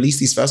they release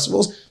these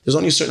festivals, there's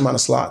only a certain amount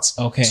of slots.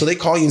 Okay. So they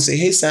call you and say,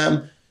 hey,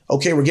 Sam,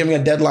 okay, we're giving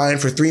a deadline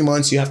for 3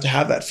 months. You have to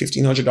have that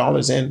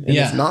 $1,500 in. And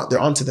if not, they're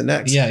on to the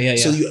next. Yeah.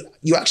 So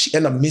you actually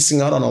end up missing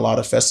out on a lot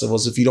of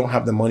festivals if you don't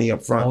have the money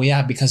up front. Oh,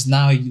 yeah, because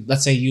now,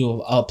 let's say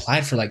you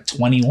applied for like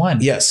 21.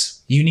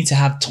 Yes. You need to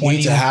have 20. You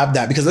need to have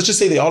that, because let's just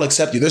say they all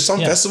accept you. There's some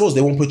festivals they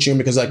won't put you in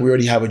because like we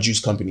already have a juice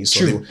company. So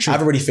true.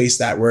 I've already faced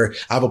that where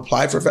I've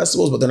applied for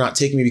festivals, but they're not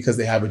taking me because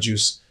they have a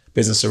juice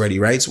business already,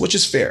 right? So, which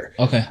is fair.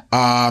 Okay.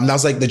 That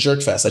was like the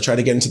Jerk Fest. I tried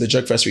to get into the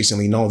Jerk Fest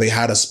recently. No, they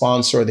had a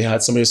sponsor. They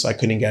had somebody, so I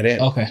couldn't get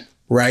in. Okay.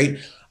 Right?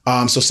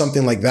 So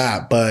something like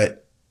that. But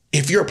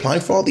if you're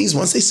applying for all these,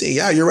 once they say,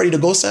 yeah, you're ready to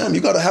go, Sam, you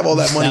got to have all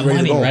that money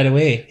ready to go. Right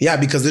away. Yeah,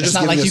 because they're it's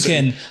just not like you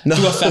can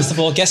do a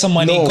festival, get some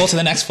money, go to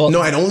the next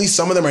No, and only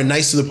some of them are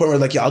nice to the point where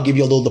like, yeah, I'll give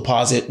you a little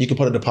deposit. You can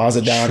put a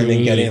deposit down and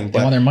then get in. But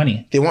they want their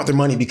money. They want their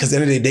money because at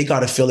the end of the day, they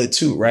got to fill it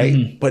too,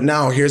 right? But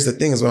now here's the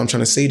thing is what I'm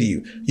trying to say to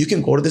you. You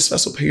can go to this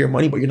festival, pay your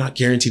money, but you're not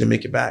guaranteed to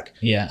make it back.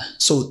 Yeah.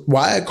 So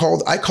why I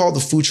called the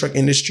food truck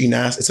industry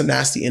nasty. It's a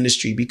nasty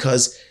industry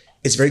because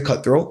it's very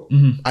cutthroat.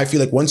 I feel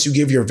like once you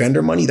give your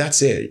vendor money,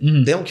 that's it.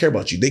 They don't care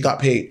about you. They got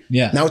paid.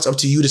 Yeah. Now it's up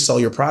to you to sell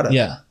your product.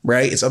 Yeah.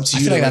 Right? It's up to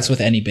you. I feel like that's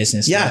with any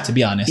business, yeah, to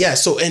be honest. Yeah.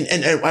 So,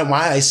 and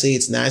why I say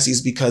it's nasty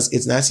is because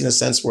it's nasty in a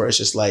sense where it's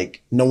just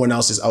like no one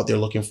else is out there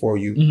looking for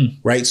you.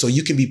 Right? So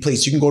you can be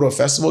placed. You can go to a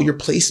festival. Your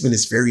placement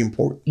is very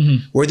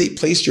important. Where they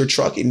place your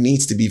truck, it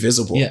needs to be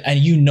visible. Yeah. And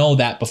you know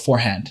that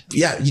beforehand.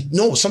 Yeah.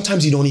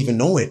 Sometimes you don't even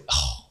know it.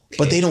 Okay.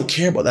 But they don't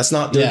care about that's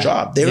not their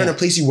job. They're gonna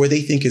place you where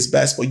they think is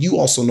best, but you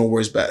also know where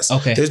it's best.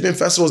 Okay. There's been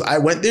festivals I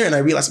went there and I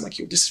realized I'm like,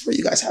 yo, this is where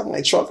you guys have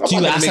my truck.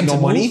 I'm not gonna make no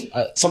money.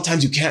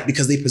 Sometimes you can't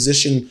because they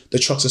position the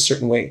trucks a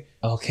certain way.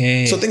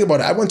 Okay. So think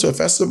about it. I went to a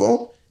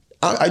festival.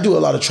 I do a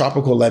lot of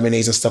tropical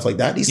lemonades and stuff like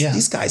that.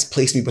 These guys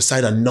place me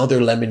beside another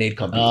lemonade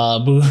company.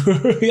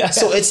 Yeah.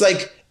 So it's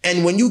like,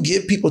 and when you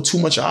give people too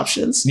much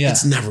options,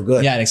 it's never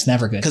good. Yeah, it's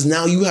never good. Because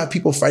now you have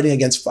people fighting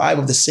against 5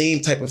 of the same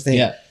type of thing.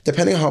 Yeah.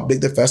 Depending on how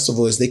big the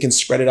festival is, they can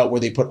spread it out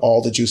where they put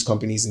all the juice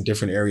companies in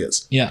different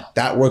areas. Yeah.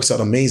 That works out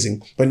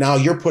amazing. But now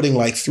you're putting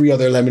like 3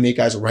 other lemonade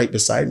guys right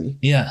beside me.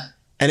 Yeah.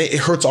 And it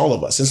hurts all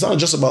of us. It's not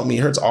just about me.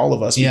 It hurts all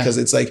of us because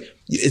it's like,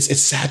 it's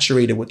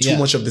saturated with too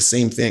much of the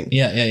same thing.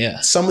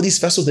 Yeah. Some of these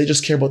festivals, they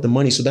just care about the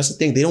money. So that's the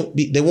thing.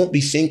 They won't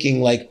be thinking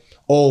like,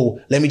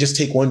 oh, let me just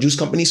take one juice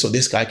company so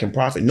this guy can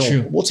profit.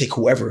 No, we'll take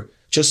whoever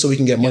just so we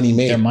can get money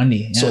made. Their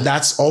money. Yeah. So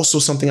that's also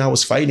something I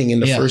was fighting in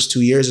the first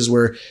 2 years is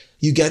where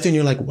you get there and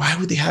you're like, why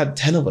would they have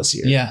 10 of us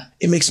here? Yeah.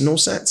 It makes no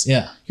sense.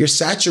 Yeah. You're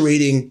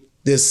saturating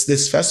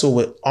this festival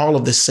with all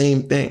of the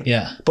same thing.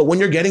 Yeah. But when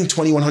you're getting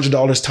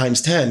 $2,100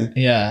 times 10,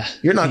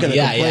 you're not going to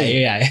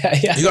complain. Yeah.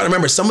 You got to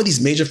remember, some of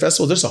these major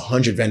festivals, there's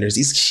 100 vendors.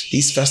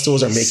 These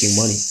festivals are making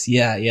money.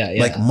 Yeah.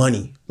 Like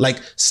money. Like,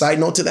 side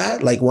note to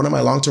that, like one of my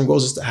long-term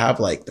goals is to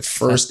have like the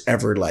first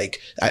ever, like,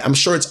 I'm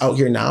sure it's out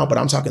here now, but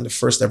I'm talking the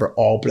first ever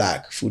all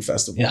black food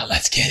festival. Yeah,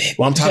 let's get it.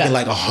 Well, I'm talking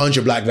like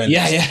 100 black vendors.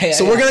 Yeah.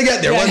 So we're going to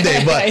get there one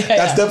day, but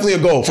that's definitely a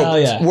goal.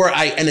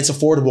 And it's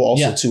affordable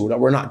also too. That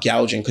we're not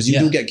gouging because you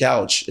do get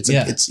gouged. It's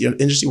an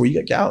industry where you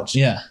get gouged.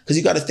 Yeah. Because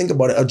you got to think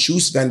about it. A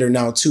juice vendor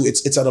now too,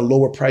 it's at a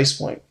lower price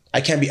point. I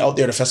can't be out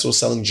there at a festival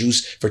selling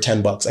juice for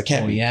 $10. I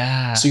can't be.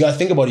 Yeah. So you got to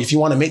think about it. If you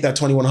want to make that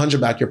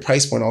 2,100 back, your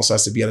price point also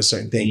has to be at a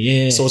certain thing.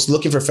 Yeah. So it's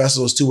looking for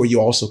festivals too where you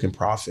also can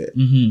profit.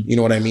 You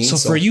know what I mean? So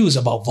for you, it's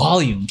about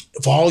volume.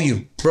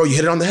 Volume. Bro, you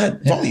hit it on the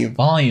head.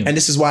 Volume. And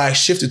this is why I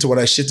shifted to what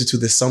I shifted to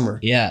this summer.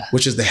 Yeah.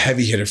 Which is the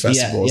heavy hitter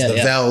festivals, the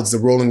Velds, the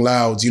Rolling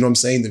Louds, you know what I'm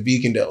saying? The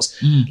Vegandales.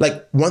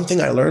 Like one thing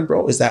I learned,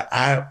 bro, is that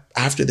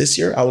after this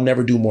year, I will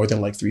never do more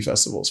than like 4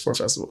 festivals.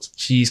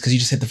 Jeez, because you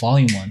just hit the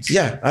volume ones.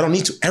 Yeah, I don't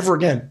need to ever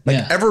again.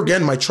 Ever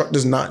again, my truck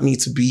does not need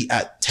to be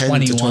at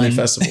 10 to 20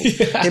 festivals.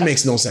 It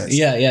makes no sense.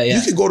 Yeah. You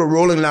could go to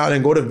Rolling Loud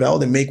and go to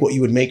Veld and make what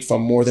you would make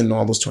from more than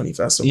all those 20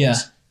 festivals. Yeah.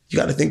 You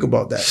got to think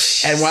about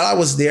that. And while I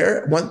was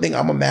there, one thing,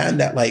 I'm a man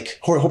that like,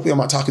 hopefully I'm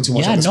not talking too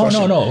much on this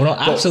question. No,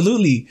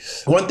 absolutely.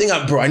 One thing,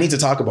 I need to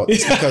talk about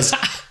this because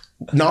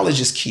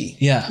knowledge is key.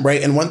 Yeah.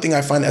 Right. And one thing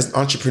I find as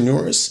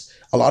entrepreneurs,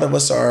 a lot of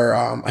us are,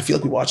 I feel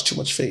like we watch too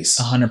much face.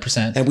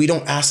 100%. And we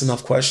don't ask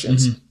enough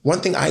questions. One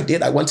thing I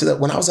did,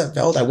 when I was at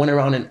Veld, I went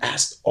around and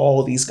asked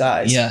all these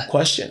guys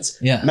questions.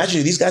 Yeah.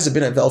 Imagine these guys have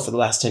been at Veld for the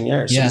last 10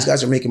 years. So these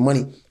guys are making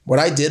money. What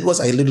I did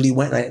was I literally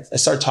went and I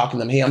started talking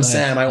to them. Hey, I'm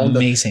Sam. I own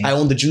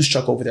the juice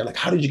truck over there. Like,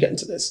 how did you get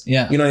into this?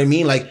 Yeah. You know what I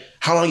mean? Like,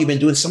 how long you been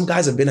doing? Some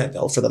guys have been at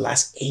Veld for the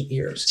last 8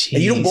 years. Jeez.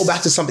 And you don't go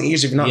back to something 8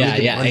 years if you're not making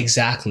money. Yeah,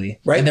 exactly.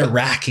 Right? And they're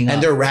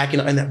racking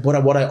up. And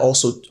what I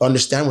also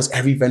understand was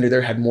every vendor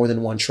there had more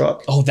than one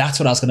truck. Oh, that's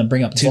what I was going to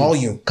bring up too.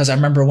 Volume. Because I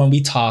remember when we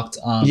talked,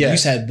 you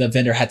said the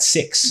vendor had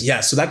 6.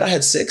 Yeah, so that guy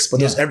had 6, but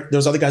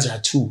there's other guys that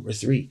had 2 or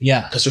 3.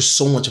 Yeah. Because there's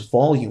so much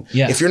volume.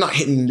 Yeah. If you're not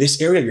hitting this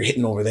area, you're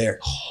hitting over there.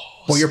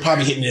 Well, you're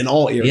probably hitting in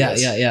all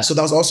areas. Yeah. So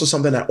that was also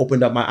something that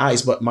opened up my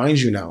eyes. But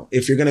mind you now,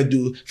 if you're going to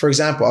do, for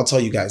example, I'll tell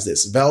you guys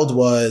this. Veld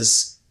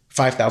was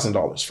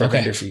 $5,000 for a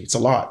vendor fee. It's a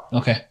lot.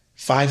 Okay.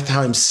 5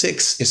 times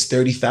 6 is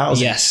 $30,000.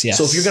 Yes.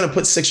 So if you're going to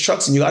put 6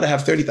 trucks in, you got to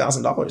have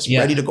 $30,000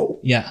 ready to go.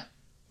 Yeah.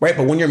 Right.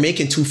 But when you're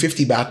making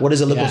 $250 back, what is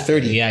a little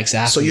 30? Yeah,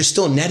 exactly. So you're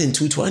still netting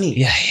 220.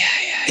 Yeah.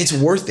 It's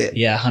worth it.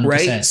 Yeah, 100%.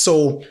 Right.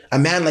 So a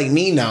man like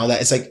me now, that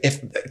it's like,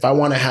 if I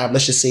want to have,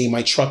 let's just say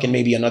my truck and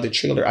maybe another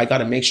trailer, I got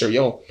to make sure,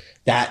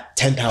 that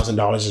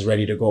 $10,000 is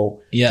ready to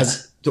go. Yeah.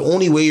 Because the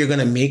only way you're going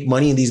to make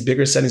money in these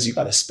bigger settings, you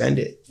got to spend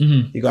it.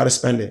 You got to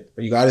spend it.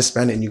 You got to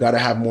spend it and you got to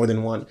have more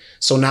than one.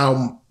 So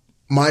now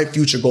my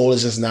future goal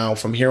is just now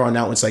from here on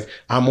out, it's like,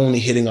 I'm only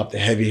hitting up the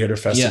heavy hitter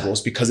festivals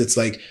because it's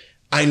like,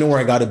 I know where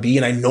I got to be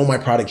and I know my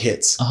product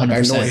hits. Like,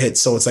 I know it hits.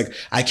 So it's like,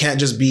 I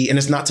can't just be, and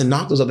it's not to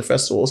knock those other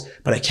festivals,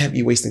 but I can't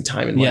be wasting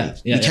time and money.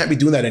 You can't be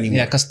doing that anymore.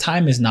 Yeah, because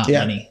time is not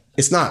money.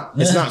 It's not.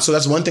 So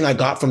that's one thing I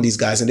got from these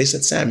guys. And they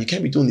said, Sam, you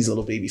can't be doing these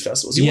little baby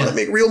festivals. You want to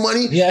make real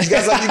money? Yeah. These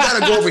guys like, you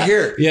got to go over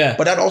here. Yeah.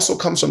 But that also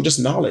comes from just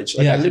knowledge.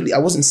 Like I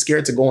wasn't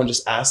scared to go and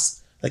just ask,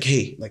 like,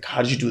 hey, like,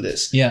 how did you do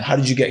this? Yeah. How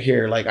did you get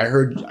here? Like,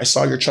 I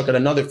saw your truck at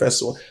another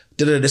festival.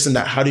 This and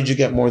that. How did you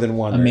get more than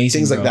one? Amazing,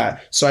 things like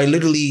that. So I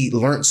literally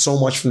learned so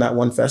much from that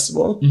one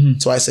festival.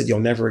 So I said,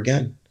 never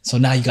again. So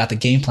now you got the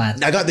game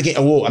plan. I got the game.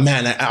 Whoa,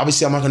 man,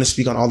 obviously I'm not going to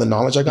speak on all the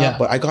knowledge I got,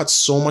 but I got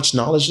so much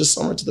knowledge this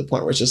summer to the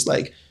point where it's just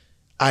like,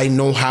 I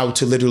know how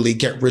to literally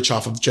get rich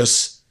off of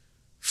just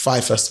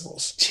 5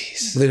 festivals.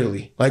 Jeez.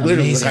 Literally. Like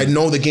I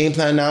know the game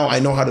plan now. I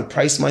know how to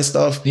price my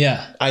stuff.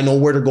 Yeah. I know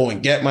where to go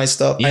and get my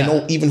stuff. Yeah. I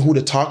know even who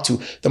to talk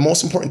to. The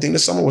most important thing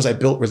this summer was I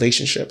built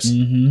relationships.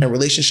 And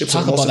relationships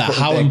are the most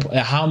important thing.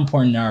 How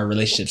important are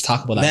relationships?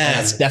 Talk about that.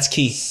 Man, that's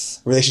key.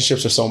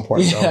 Relationships are so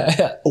important,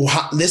 bro.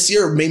 This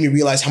year made me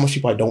realize how much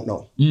people I don't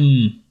know.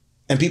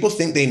 And people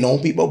think they know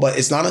people, but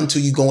it's not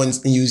until you go and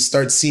you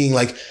start seeing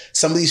like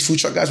some of these food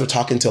truck guys were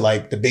talking to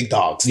like the big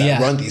dogs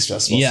that run these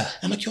festivals. Yeah.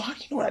 I'm like, yo, how do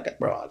you know that guy,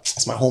 bro?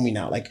 That's my homie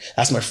now. Like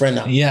that's my friend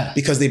now. Yeah.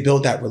 Because they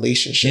built that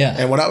relationship. Yeah.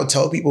 And what I would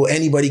tell people,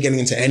 anybody getting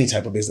into any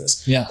type of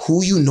business,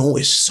 who you know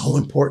is so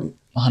important.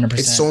 100%.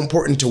 It's so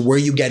important to where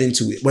you get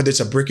into it, whether it's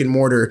a brick and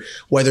mortar,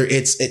 whether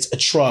it's a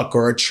truck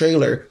or a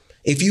trailer.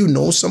 If you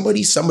know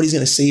somebody's going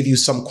to save you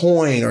some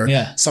coin or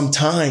some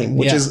time,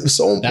 which is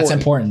so important. That's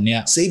important,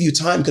 yeah. Save you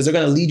time because they're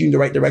going to lead you in the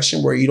right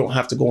direction where you don't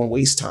have to go and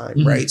waste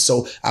time, right?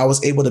 So I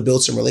was able to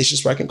build some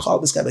relationships where I can call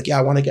this guy like, yeah,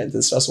 I want to get into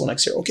this festival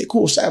next year. Okay,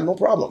 cool, Sam, no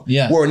problem.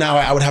 Yeah. Where now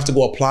I would have to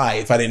go apply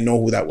if I didn't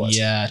know who that was.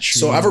 Yeah,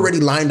 true. So I've already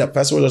lined up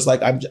festivals. It's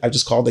like, I've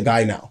just called the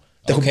guy now.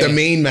 The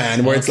main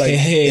man, where it's like,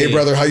 hey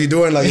brother, how you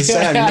doing? Like,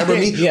 Sam, you remember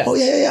me? Oh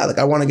yeah. Like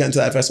I want to get into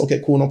that festival.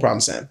 Okay, cool, no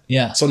problem, Sam.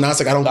 Yeah. So now it's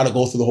like I don't got to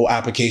go through the whole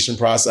application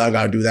process. I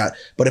got to do that.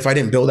 But if I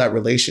didn't build that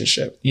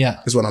relationship,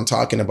 is what I'm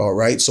talking about,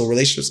 right? So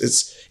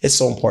relationships, it's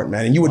so important,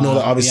 man. And you would know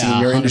that obviously in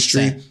your 100%.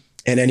 Industry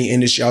and any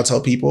industry. I'll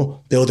tell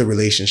people, build a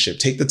relationship.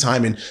 Take the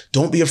time and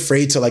don't be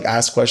afraid to like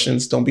ask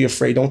questions. Don't be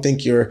afraid. Don't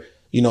think you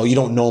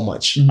don't know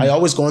much. I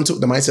always go into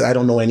the mindset I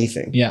don't know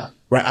anything. Yeah.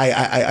 Right.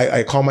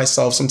 I call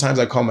myself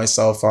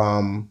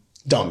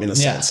dumb in a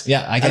sense.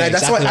 Yeah, I get it.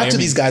 That's why I act to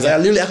these guys. I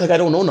literally act like I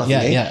don't know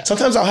nothing. Yeah.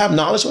 Sometimes I'll have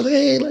knowledge. Like,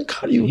 hey, like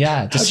how do you?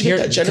 Yeah, just hear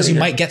because you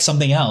might get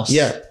something else.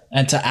 Yeah.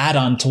 And to add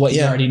on to what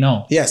you already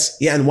know. Yes.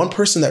 Yeah. And one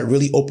person that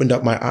really opened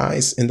up my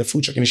eyes in the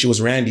food truck industry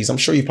was Randy's. I'm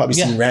sure you've probably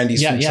seen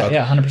Randy's food truck.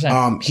 Yeah,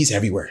 100%. He's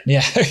everywhere.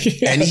 Yeah.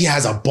 And he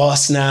has a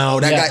bus now.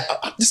 That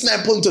guy, this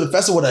man pulled into the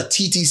festival with a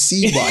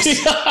TTC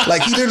bus.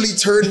 Like he literally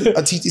turned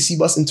a TTC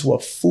bus into a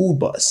food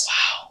bus.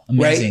 Wow.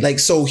 Amazing. Right? Like,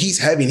 so he's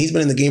heavy and he's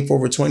been in the game for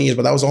over 20 years,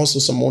 but that was also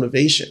some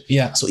motivation.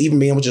 Yeah. So even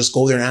being able to just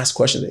go there and ask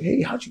questions, like,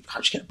 hey, how'd you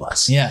get a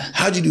bus? Yeah.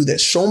 How'd you do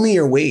this? Show me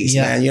your ways,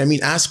 man. You know what I mean?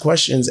 Ask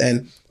questions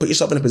and put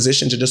yourself in a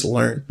position to just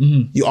learn.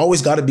 You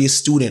always got to be a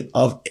student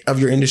of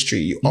your industry.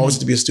 You always have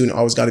to be a student,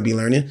 always got to be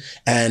learning.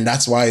 And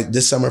that's why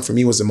this summer for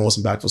me was the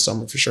most impactful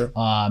summer for sure.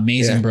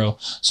 Amazing, bro.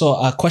 So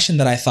a question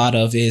that I thought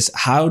of is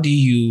how do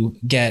you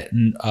get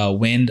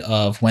wind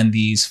of when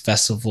these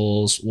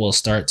festivals will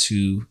start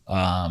to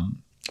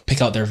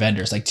pick out their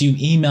vendors? Like, do you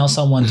email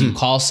someone? Do you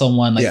call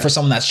someone? Like for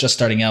someone that's just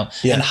starting out,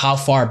 and how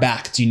far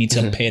back do you need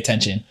to pay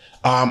attention?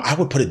 I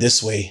would put it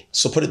this way.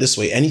 So put it this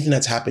way. Anything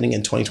that's happening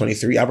in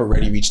 2023, I've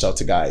already reached out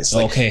to guys.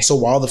 Like, so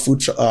while the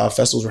food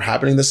festivals were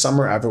happening this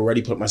summer, I've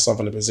already put myself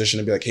in a position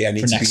to be like, hey, I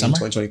need to be in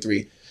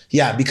 2023.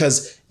 Yeah,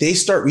 because they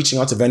start reaching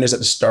out to vendors at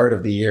the start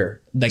of the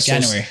year. Like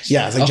January.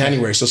 Yeah, it's like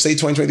January. So say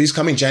 2023 is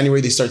coming, January,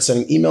 they start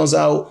sending emails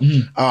out.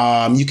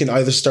 You can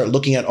either start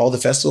looking at all the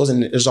festivals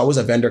and there's always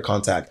a vendor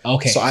contact.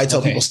 Okay. So I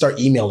tell people start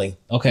emailing.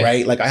 Okay.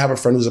 Right? Like I have a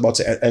friend who's about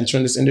to enter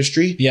in this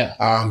industry.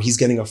 Yeah. He's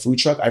getting a food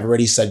truck. I've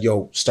already said,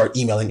 yo, start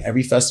emailing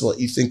every festival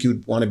that you think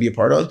you'd want to be a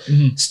part of.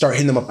 Start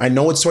hitting them up. I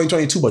know it's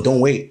 2022, but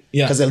don't wait.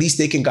 Yeah. Because at least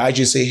they can guide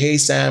you and say, hey,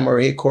 Sam, or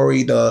hey,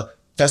 Corey, the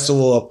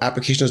festival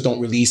applications don't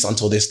release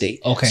until this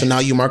date. Okay. So now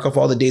you mark off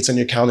all the dates on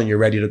your calendar and you're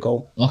ready to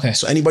go. Okay.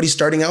 So anybody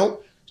starting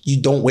out,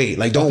 you don't wait.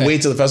 Like don't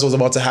wait till the festival's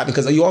about to happen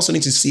because you also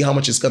need to see how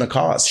much it's going to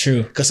cost.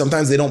 True. Because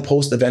sometimes they don't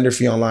post the vendor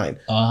fee online.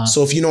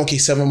 So if you know, okay,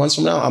 7 months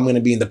from now, I'm going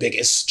to be in the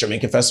biggest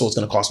Jamaican festival. It's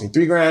going to cost me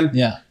 $3,000.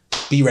 Yeah.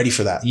 Be ready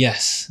for that.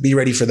 Yes. Be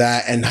ready for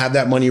that and have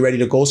that money ready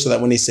to go so that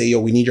when they say, yo,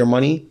 we need your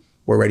money,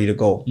 we're ready to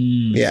go.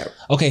 Yeah.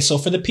 Okay. So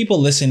for the people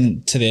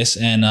listening to this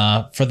and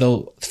for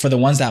the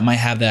ones that might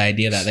have the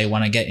idea that they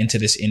want to get into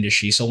this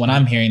industry. So when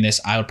I'm hearing this,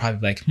 I would probably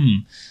be like,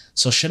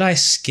 so should I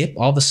skip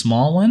all the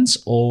small ones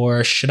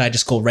or should I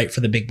just go right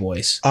for the big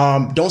boys?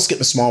 Don't skip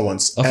the small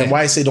ones. Okay. And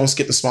why I say don't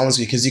skip the small ones,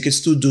 because you can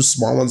still do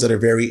small ones that are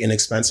very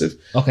inexpensive.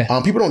 Okay.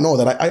 People don't know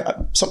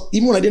that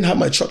even when I didn't have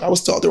my truck, I was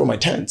still out there with my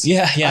tents.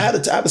 Yeah. Yeah.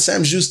 I have a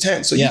Sam's Juice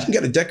tent. So you can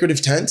get a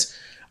decorative tent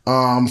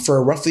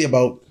for roughly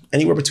about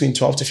anywhere between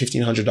 $1,200 to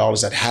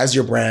 $1,500 that has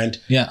your brand.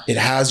 Yeah. It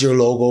has your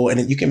logo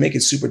and you can make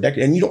it super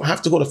decorative. And you don't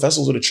have to go to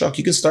festivals with a truck.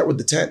 You can start with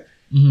the tent.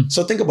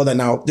 So think about that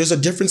now. There's a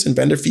difference in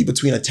vendor fee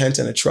between a tent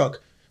and a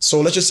truck.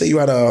 So let's just say you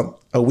had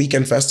a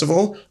weekend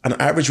festival. An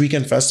average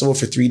weekend festival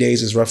for 3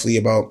 days is roughly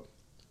about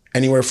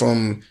anywhere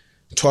from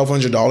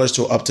 $1,200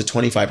 to up to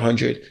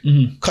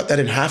 $2,500. Cut that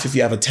in half if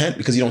you have a tent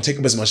because you don't take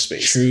up as much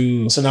space.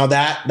 True. So now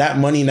that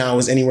money now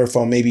is anywhere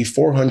from maybe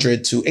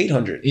 $400 to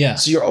 $800. Yeah.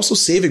 So you're also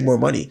saving more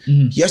money.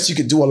 Yes, you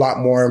could do a lot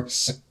more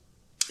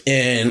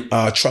in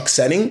a truck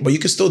setting, but you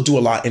could still do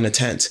a lot in a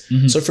tent.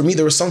 So for me,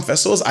 there were some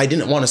festivals I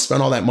didn't want to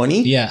spend all that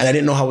money, and I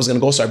didn't know how it was going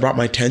to go, so I brought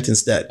my tent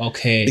instead.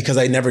 Because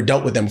I never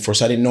dealt with them before,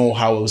 so I didn't know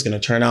how it was going to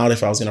turn out,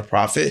 if I was going to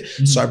profit.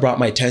 So I brought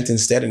my tent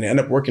instead, and it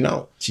ended up working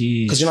out.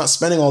 Because you're not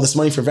spending all this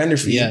money for vendor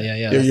fee.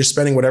 You're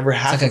spending whatever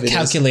half of it is. It's like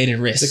a calculated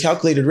risk. It's a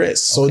calculated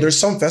risk. So there's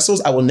some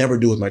festivals I will never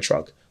do with my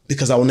truck,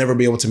 because I will never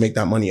be able to make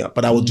that money up,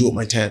 but I will do it with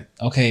my tent.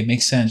 Okay,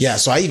 makes sense. Yeah,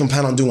 so I even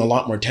plan on doing a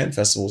lot more tent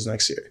festivals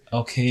next year.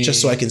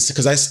 Just so I can,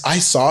 because I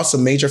saw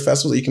some major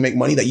festivals that you can make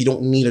money that you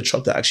don't need a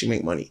truck to actually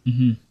make money.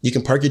 You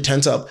can park your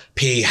tent up,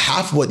 pay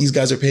half of what these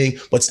guys are paying,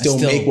 but still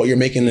make what you're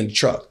making in the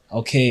truck.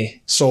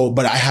 So,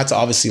 but I had to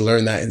obviously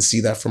learn that and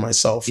see that for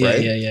myself,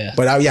 right?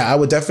 But I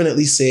would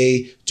definitely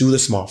say do the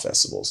small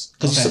festivals,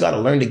 because you still got to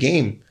learn the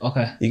game.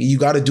 You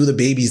got to do the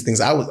babies things.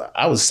 I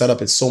was set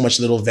up at so much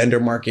little vendor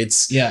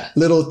markets,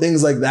 little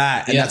things like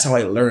that, and that's how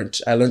I learned.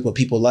 I learned what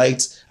people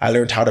liked. I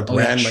learned how to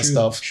brand my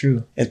stuff,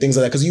 and things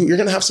like that. Because you're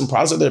gonna have some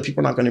products that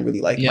people are not gonna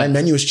really like. My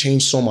menu has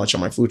changed so much on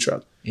my food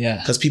truck.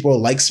 Because people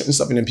like certain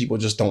stuff, and then people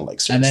just don't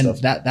like certain stuff.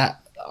 And then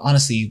that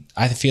honestly,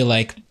 I feel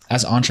like,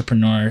 as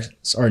entrepreneurs,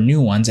 or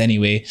new ones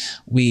anyway,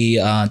 we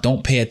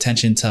don't pay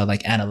attention to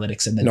like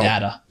analytics and the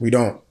data. We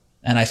don't.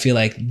 And I feel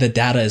like the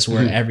data is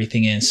where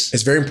everything is.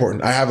 It's very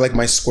important. I have like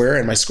my square,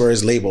 and my square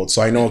is labeled.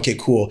 So I know, okay,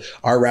 cool.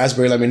 Our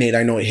raspberry lemonade,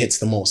 I know it hits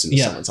the most in the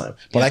summertime.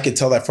 But I can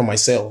tell that from my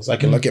sales. I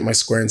can look at my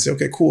square and say,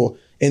 okay, cool.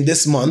 In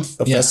this month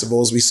of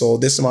festivals, we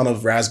sold this amount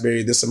of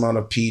raspberry, this amount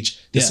of peach,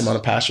 this amount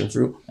of passion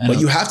fruit. But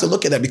you have to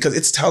look at that, because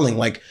it's telling.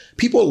 Like,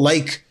 people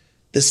like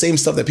the same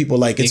stuff that people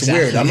like. It's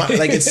weird. I'm not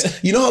like,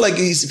 it's, you know how like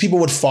these people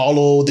would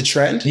follow the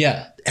trend?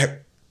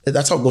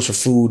 That's how it goes for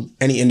food,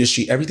 any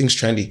industry. Everything's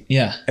trendy.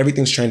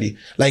 Everything's trendy.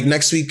 Like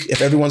next week,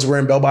 if everyone's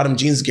wearing bell-bottom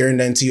jeans,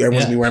 guarantee you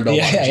everyone's gonna be wearing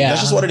bell-bottom jeans. That's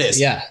just what it is.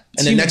 And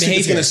then next week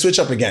it's gonna switch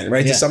up again,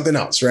 right? To something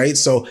else, right?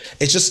 So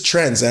it's just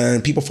trends,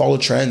 and people follow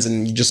trends,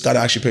 and you just gotta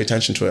actually pay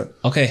attention to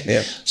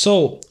it.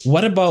 So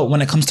what about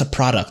when it comes to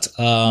product?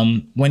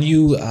 When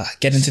you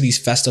get into these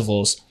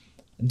festivals,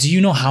 do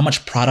you know how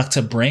much product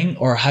to bring,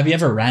 or have you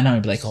ever ran out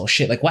and be like, oh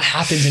shit, like what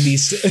happens in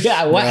these,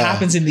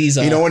 happens in these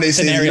you know, when they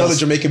say, you know, the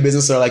Jamaican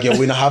business are like, yo,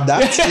 we don't have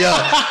that.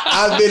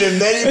 I've been in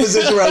many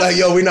positions where I'm like,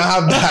 yo, we don't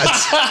have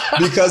that,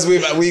 because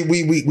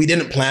we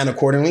didn't plan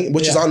accordingly,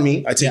 which is on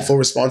me. I take full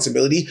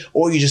responsibility,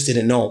 or you just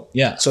didn't know.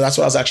 So that's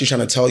what I was actually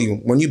trying to tell you.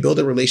 When you build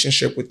a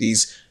relationship with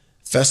these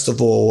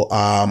festival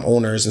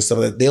owners and stuff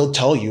like that, they'll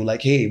tell you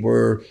like, hey,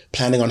 we're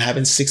planning on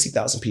having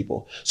 60,000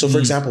 people. So for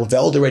example,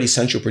 Veld already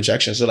sent you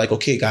projections. They're like,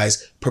 okay,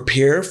 guys,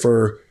 prepare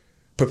for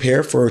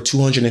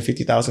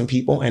 250,000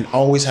 people, and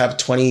always have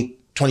 20%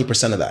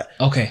 of that.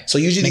 So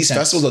usually these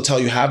festivals will tell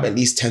you have at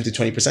least 10 to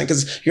 20%,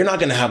 because you're not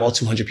going to have all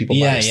 200 people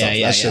buying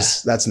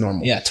stuff. That's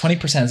normal.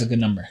 20% is a good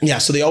number.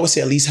 So they always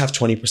say at least have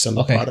 20% of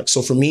the product.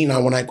 So for me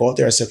now, when I go out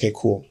there, I say, okay,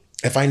 cool.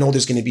 If I know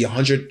there's going to be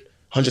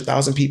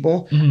 100,000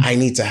 people, I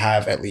need to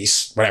have at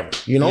least whatever,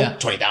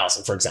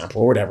 20,000, for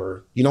example, or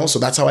whatever, so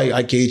that's how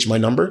I gauge my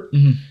number,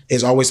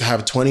 is always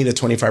have 20 to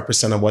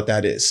 25% of what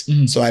that is.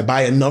 So I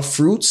buy enough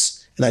fruits,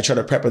 and I try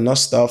to prep enough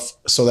stuff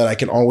so that I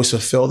can always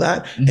fulfill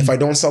that. If I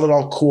don't sell it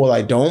all, cool,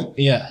 I don't.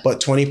 But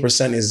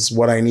 20% is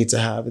what I need to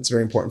have. It's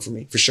very important for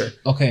me, for sure.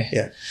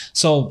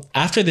 So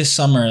after this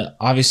summer,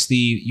 obviously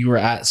you were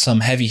at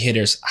some heavy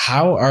hitters.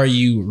 How are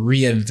you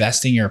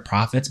reinvesting your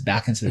profits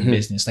back into the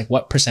business? Like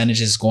what percentage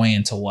is going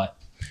into what?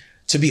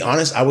 To be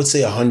honest, I would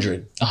say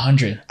 100.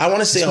 100. I want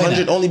to say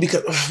 100 only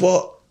because,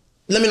 well,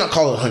 let me not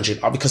call it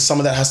 100, because some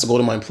of that has to go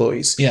to my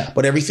employees.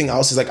 But everything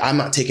else is like, I'm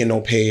not taking no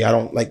pay. I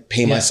don't like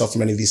pay myself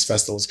from any of these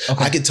festivals.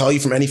 I could tell you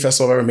from any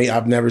festival I've ever made,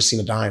 I've never seen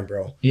a dime,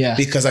 bro.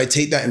 Because I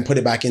take that and put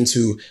it back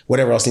into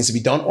whatever else needs to be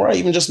done, or I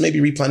even just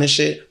maybe replenish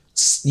it,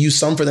 use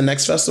some for the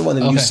next festival,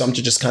 and then use some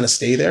to just kind of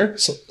stay there.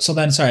 So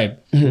then, sorry,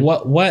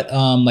 what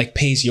like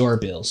pays your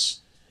bills?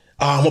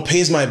 What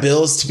pays my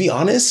bills, to be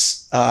honest,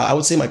 I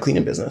would say my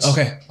cleaning business.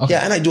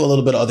 Yeah, and I do a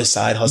little bit of other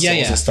side hustles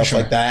and stuff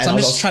like that. So I'm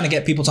just trying to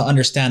get people to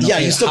understand. Yeah,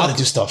 you still got to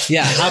do stuff.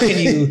 How can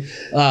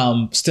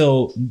you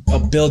still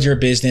build your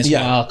business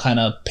while kind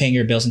of paying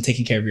your bills and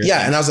taking care of your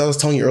and as I was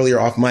telling you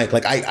earlier off mic,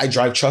 like I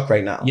drive truck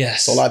right now.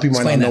 So a lot of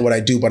people might not know what I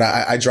do, but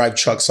I drive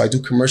trucks. So I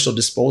do commercial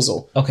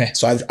disposal.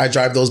 So I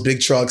drive those big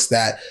trucks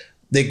that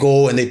they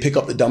go and they pick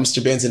up the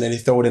dumpster bins and then they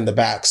throw it in the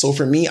back. So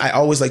for me, I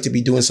always like to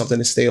be doing something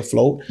to stay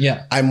afloat.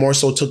 I more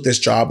so took this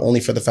job only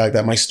for the fact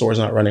that my store is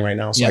not running right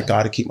now. So I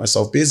got to keep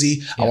myself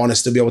busy. I want to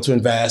still be able to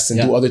invest and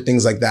do other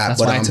things like that.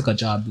 That's why I took a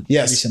job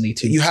recently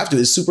too. You have to.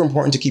 It's super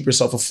important to keep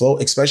yourself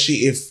afloat,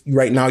 especially if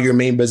right now your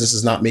main business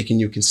is not making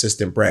you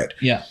consistent bread.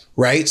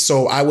 Right?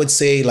 So I would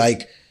say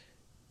like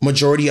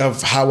majority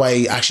of how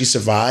I actually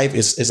survive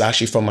is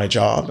actually from my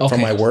job,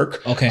 from my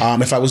work.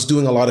 If I was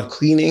doing a lot of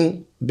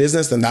cleaning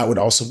business, then that would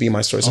also be my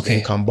source of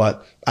income.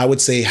 But I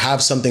would say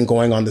have something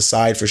going on the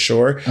side for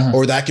sure,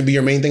 or that can be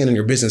your main thing, and then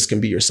your business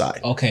can be your side.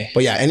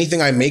 But yeah,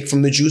 anything I make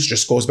from the juice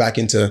just goes back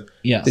into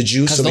the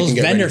juice. Because so those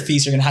vendor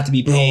fees are gonna have to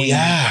be paid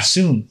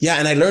soon.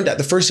 And I learned that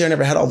the first year I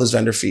never had all those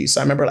vendor fees.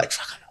 So I remember like,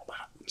 fuck,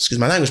 excuse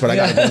my language, but I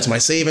gotta go into my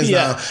savings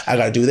now. I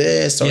gotta do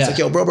this. So it's like,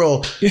 yo,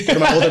 bro. And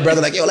my older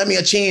brother like, yo, let me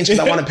a change because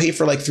I want to pay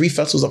for like 3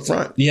 festivals up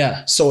front.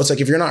 Yeah. So it's like,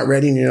 if you're not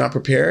ready and you're not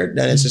prepared,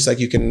 then it's just like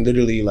you can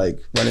literally like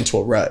run into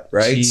a rut,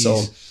 right? Jeez.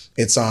 So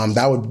it's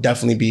that would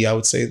definitely be, I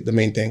would say, the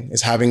main thing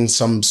is having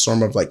some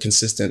sort of like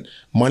consistent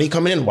money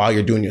coming in while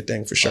you're doing your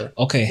thing for sure.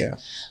 Okay. Yeah.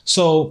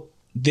 So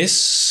this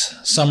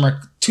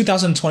summer,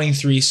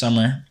 2023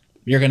 summer,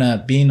 you're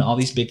gonna be in all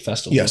these big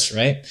festivals,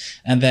 right?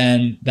 And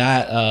then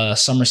that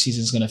summer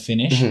season is gonna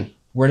finish.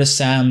 Where does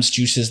Sam's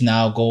Juices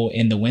now go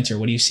in the winter?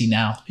 What do you see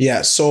now?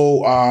 Yeah,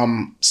 so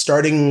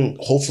starting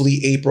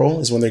hopefully April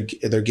is when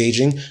they're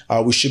gauging.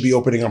 We should be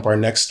opening up our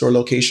next store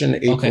location.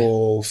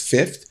 April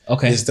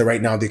 5th is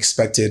right now the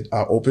expected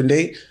open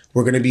date.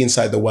 We're going to be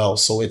inside the Well.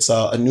 So it's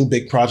a new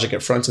big project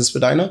at Front in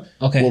Spadina.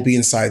 We'll be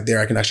inside there.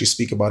 I can actually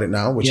speak about it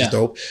now, which is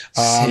dope.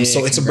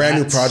 So it's a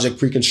brand new project,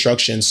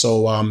 pre-construction.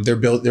 So they're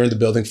in the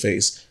building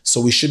phase. So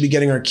we should be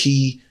getting our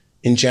key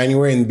in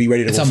January and be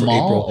ready to go for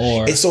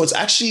April. So it's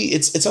actually,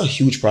 it's a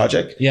huge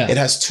project. Yeah. It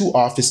has 2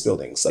 office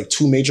buildings, like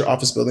 2 major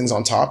office buildings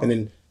on top, and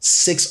then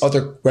 6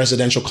 other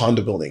residential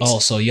condo buildings. Oh,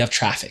 so you have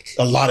traffic.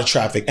 A lot of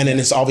traffic. And then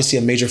it's obviously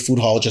a major food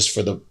hall just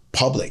for the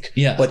public.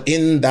 Yeah. But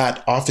in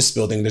that office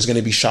building, there's going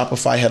to be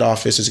Shopify head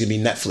office. There's going to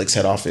be Netflix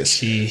head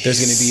office. Jeez. There's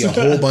going to be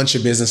a whole bunch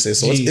of businesses.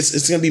 So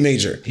it's going to be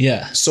major.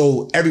 Yeah.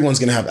 So everyone's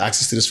going to have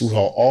access to this food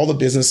hall, all the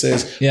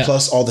businesses,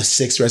 plus all the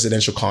 6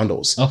 residential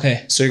condos.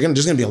 Okay. So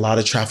there's going to be a lot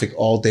of traffic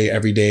all day,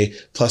 every day,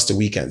 plus the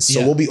weekends. So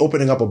we'll be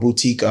opening up a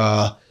boutique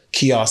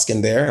kiosk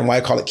in there. And why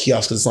I call it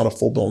kiosk, because it's not a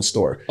full-blown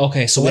store.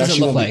 Okay, so what does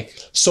it look like?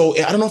 So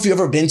I don't know if you've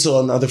ever been to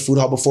another food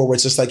hall before where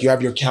it's just like you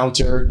have your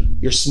counter,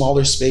 your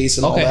smaller space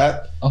and all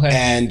that. Okay.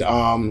 And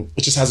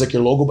it just has like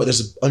your logo, but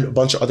there's a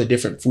bunch of other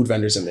different food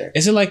vendors in there.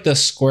 Is it like the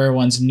Square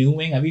One's New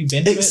Wing? Have you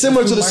been to it? It's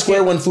similar to the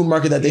Square One food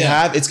market that they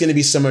have. It's going to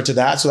be similar to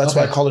that. So that's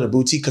why I call it a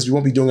boutique, because we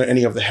won't be doing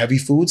any of the heavy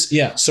foods.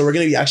 Yeah. So we're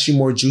going to be actually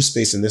more juice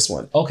space in this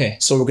one. Okay.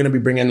 So we're going to be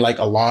bringing like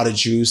a lot of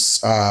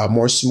juice,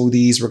 more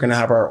smoothies. We're going to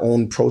have our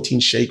own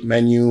protein shake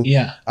menu.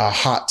 Yeah.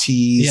 Hot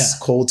teas,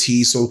 cold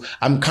tea. So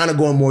I'm kind of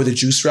going more the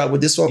juice route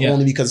with this one,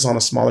 only because it's on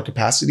a smaller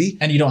capacity.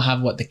 And you don't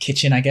have the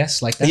kitchen, I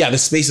guess, like that? Yeah, the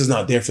space is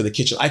not there for the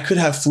kitchen. I could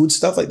have food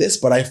stuff like this,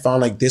 but I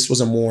found like this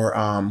was a more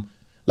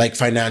like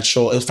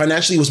financially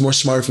it was more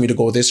smart for me to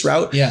go this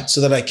route. Yeah.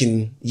 So that I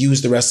can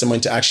use the rest of the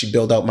money to actually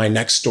build out my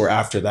next store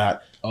after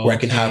that, where I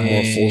can have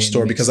more full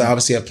store, because I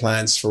obviously have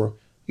plans for,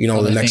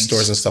 the next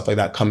stores and stuff like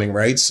that coming,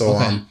 right? So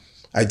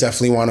I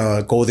definitely want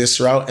to go this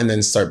route and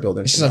then start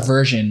building. This is a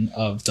version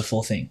of the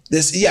full thing.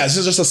 This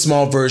is just a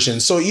small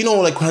version. So,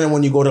 like kind of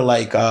when you go to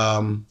like,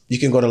 you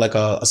can go to like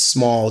a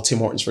small Tim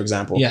Hortons, for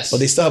example. Yes. But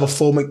they still have a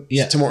full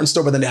Tim Hortons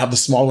store, but then they have the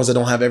small ones that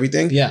don't have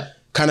everything. Yeah.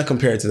 Kind of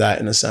compared to that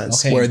in a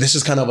sense, where this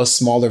is kind of a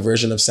smaller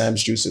version of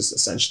Sam's Juices,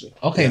 essentially.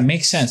 Okay,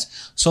 makes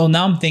sense. So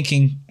now I'm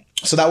thinking,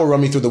 so that will run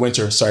me through the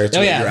winter. Sorry.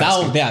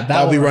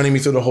 That'll be running me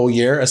through the whole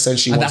year.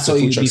 Essentially, that's what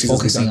you'd be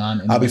focusing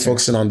on. I'll be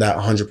focusing on that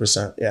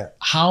 100%. Yeah.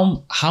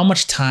 How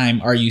much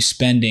time are you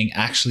spending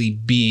actually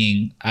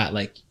being at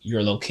like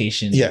your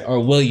location? Yeah. Or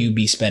will you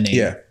be spending?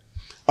 Yeah.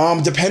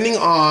 Depending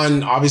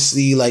on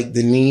obviously like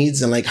the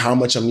needs and like how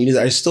much I'm needed,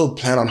 I still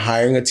plan on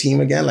hiring a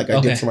team again, like I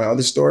did for my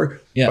other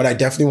store. Yeah. But I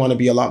definitely want to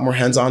be a lot more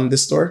hands-on in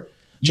this store.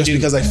 Just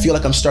because I feel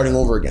like I'm starting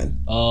over again.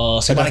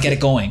 Oh, so I want to get it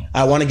going.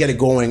 I want to get it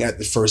going at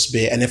the first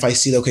bit. And if I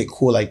see, okay,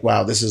 cool, like,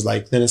 wow, this is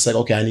like, then it's like,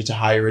 okay, I need to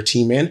hire a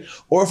team in.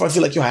 Or if I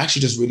feel like, I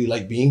actually just really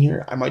like being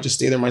here, I might just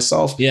stay there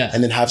myself. Yeah.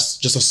 And then have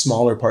just a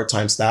smaller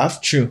part-time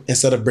staff. True.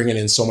 Instead of bringing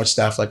in so much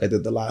staff like I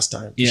did the last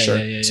time. Yeah, sure.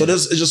 Yeah. So it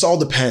just all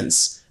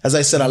depends. As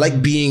I said, I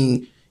like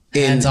being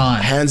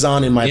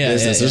hands-on in my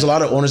business. There's a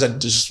lot of owners that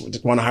just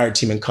want to hire a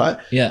team and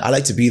cut. Yeah. I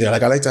like to be there.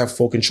 Like I like to have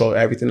full control of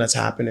everything that's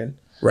happening.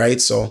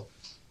 Right. So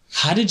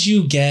how did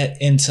you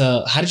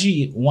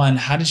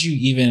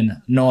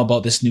even know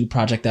about this new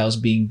project that was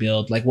being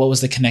built? Like, what was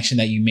the connection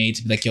that you made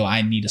to be like,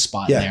 I need a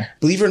spot in there?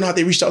 Believe it or not,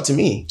 they reached out to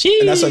me. Jeez.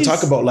 And that's what I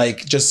talk about,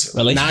 like just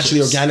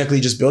naturally, organically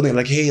just building.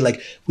 Like, hey,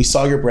 like we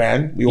saw your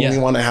brand. We only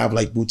want to have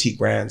like boutique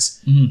brands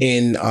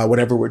in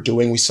whatever we're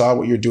doing. We saw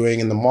what you're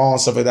doing in the mall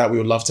and stuff like that. We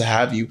would love to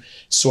have you.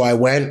 So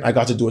I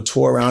got to do a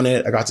tour around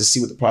it. I got to see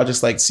what the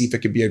project's like, see if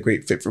it could be a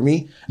great fit for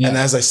me. Yeah. And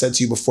as I said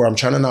to you before, I'm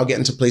trying to now get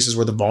into places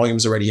where the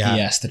volume's already at.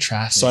 Yes, the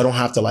traffic. So I don't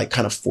have to like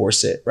kind of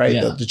force it, right?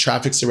 Yeah. The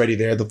traffic's already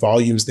there, the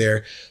volume's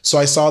there. So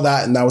I saw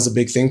that, and that was a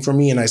big thing for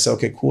me. And I said,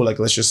 okay, cool. Like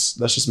let's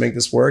just make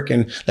this work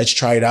and let's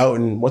try it out.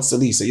 And what's the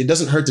least? It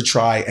doesn't hurt to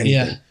try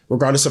anything,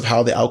 regardless of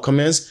how the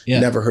outcome is. It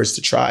never hurts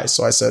to try.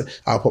 So I said,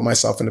 I'll put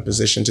myself in a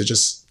position to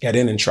just get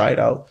in and try it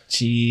out.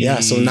 Jeez.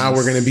 Yeah. So now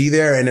we're gonna be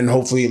there, and then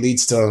hopefully it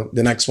leads to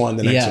the next one,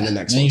 the next one, the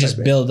next one. And you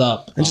just build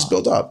up. And just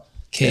build up.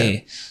 Okay. Yeah.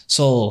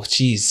 So,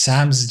 geez,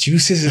 Sam's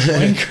Juices is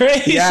going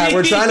crazy. Yeah,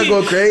 we're trying to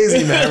go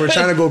crazy, man. We're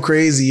trying to go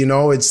crazy.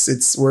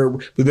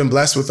 We've been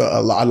blessed with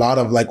a lot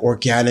of like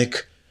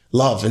organic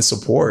love and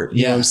support.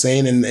 You know what I'm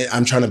saying? And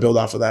I'm trying to build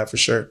off of that for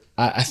sure.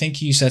 I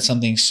think you said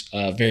something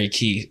very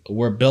key.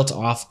 We're built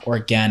off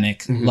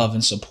organic love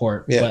and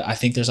support. Yeah. But I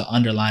think there's an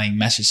underlying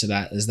message to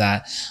that is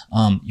that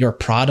your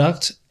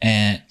product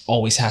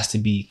always has to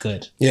be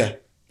good. Yeah.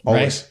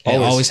 Always, right?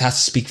 It always has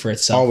to speak for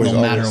itself,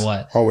 no matter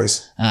what.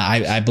 Always.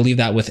 I believe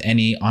that with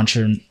any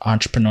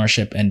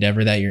entrepreneurship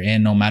endeavor that you're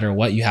in, no matter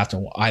what, you have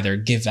to either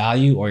give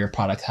value or your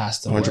product has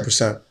to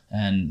 100%. Work.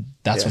 And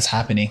that's what's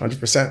happening.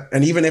 100%.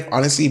 And even if,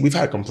 honestly, we've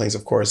had complaints,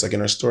 of course, like in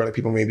our store, like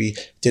people maybe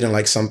didn't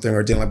like something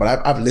or didn't like,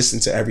 but I've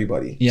listened to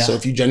everybody. Yeah. So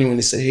if you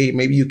genuinely say, hey,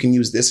 maybe you can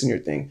use this in your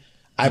thing,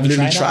 I've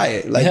literally try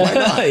it. Like, why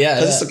not?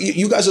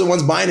 You guys are the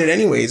ones buying it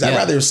anyways. I'd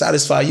rather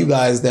satisfy you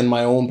guys than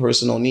my own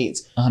personal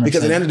needs. 100%.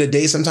 Because at the end of the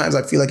day, sometimes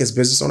I feel like as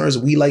business owners,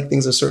 we like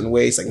things a certain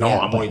way. It's like, no,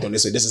 I'm only doing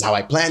this way. This is how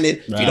I planned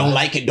it. If you don't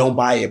like it, don't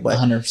buy it. But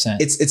 100%.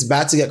 It's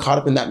bad to get caught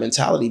up in that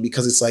mentality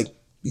because it's like,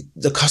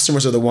 the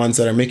customers are the ones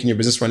that are making your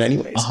business run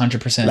anyways.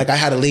 100%. Like I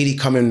had a lady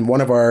come in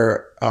one of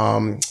our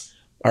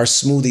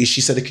smoothies.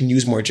 She said it can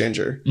use more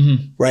ginger,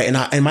 right? And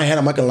in my head,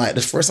 I'm not gonna lie. At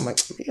first, I'm like,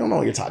 you don't know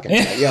what you're talking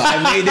about. Yo,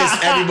 I made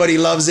this. Everybody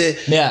loves it.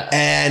 Yeah.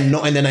 And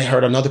then I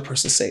heard another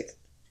person say it.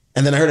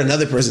 And then I heard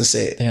another person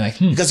say it. They're like,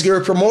 because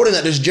you're promoting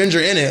that there's ginger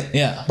in it.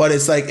 Yeah. But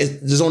it's like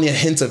there's only a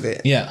hint of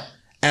it. Yeah.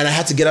 And I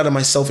had to get out of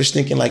my selfish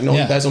thinking, like, no, you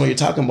guys don't know what you're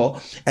talking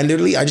about. And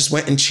literally, I just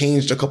went and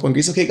changed a couple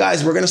ingredients. Okay,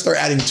 guys, we're gonna start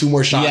adding 2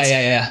 more shots.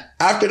 Yeah.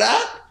 After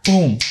that,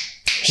 boom.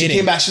 She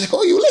came back. She's like,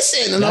 "Oh, you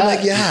listen," and I'm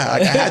like, "Yeah,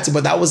 like, I had to."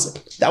 But that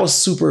was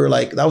super.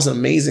 Like that was an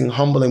amazing,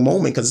 humbling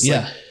moment because it's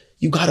like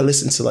you got to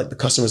listen to like the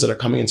customers that are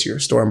coming into your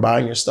store and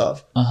buying your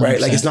stuff, 100%.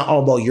 Right? Like it's not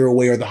all about your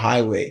way or the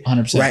highway,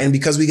 100%. Right? And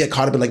because we get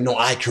caught up in like, no,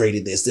 I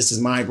created this. This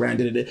is my brand.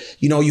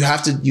 You know, you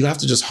have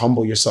to just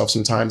humble yourself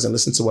sometimes and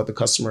listen to what the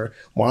customer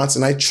wants.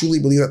 And I truly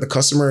believe that the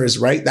customer is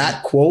right.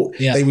 That quote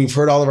that we've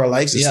heard all of our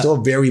lives is still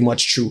very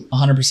much true,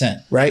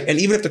 100%. Right? And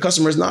even if the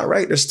customer is not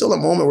right, there's still a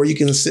moment where you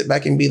can sit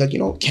back and be like, you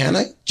know, can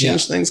I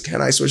change things?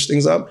 Can I switch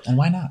things up? And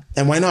why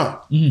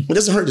not? It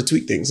doesn't hurt to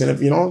tweak things. And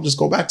if just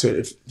go back to it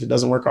if it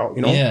doesn't work out.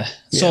 Yeah.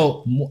 So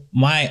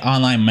my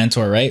online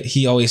mentor, right?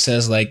 He always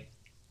says like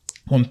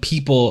when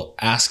people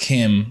ask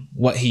him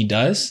what he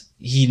does,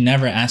 he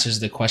never answers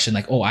the question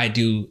like, oh, I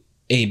do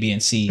A, B,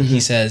 and C.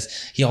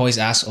 He always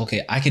asks,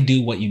 okay, I could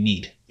do what you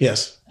need.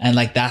 Yes. And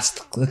like, that's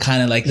the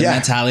kind of like the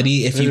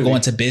mentality. If you go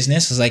into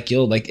business, it's like,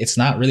 yo, like, it's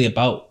not really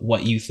about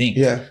what you think.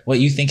 Yeah. What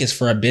you think is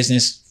for a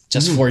business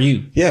just for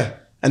you. Yeah.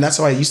 And that's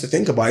how I used to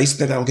think about it. I used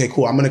to think, okay,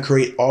 cool, I'm going to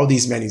create all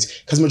these menus.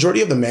 Because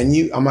majority of the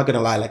menu, I'm not going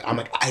to lie,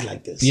 I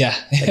like this. Yeah.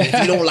 Like,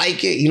 if you don't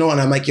like it, and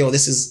I'm like, yo,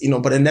 this is,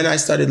 but and then I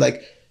started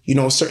like,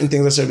 certain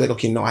things I started like,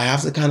 okay, no, I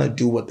have to kind of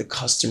do what the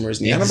customers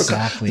need. Exactly.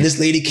 I remember this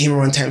lady came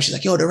around time. She's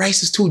like, yo, the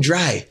rice is too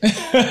dry.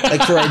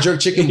 Like for our jerk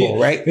chicken bowl,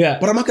 right? Yeah.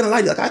 But I'm not going to lie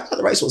to you. Like, I thought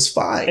the rice was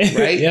fine,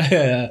 right?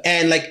 Yeah.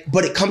 And like,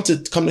 but it come to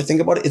think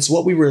about it, it's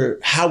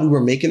how we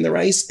were making the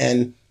rice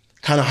and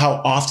kind of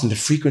how often, the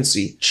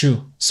frequency.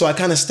 True. So I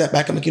kind of step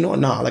back. I'm like, you know what?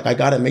 Nah, like I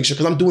got to make sure,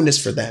 because I'm doing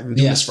this for them. I'm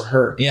doing this for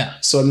her. Yeah.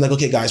 So I'm like,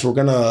 okay, guys, we're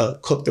going to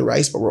cook the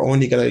rice, but we're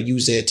only going to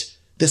use it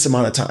this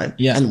amount of time.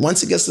 Yeah. And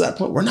once it gets to that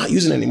point, we're not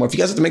using it anymore. If you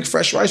guys have to make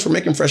fresh rice, we're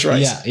making fresh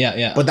rice.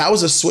 Yeah. But that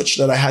was a switch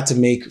that I had to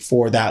make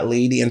for that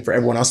lady and for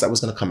everyone else that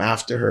was going to come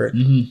after her.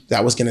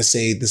 That was going to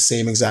say the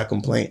same exact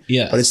complaint.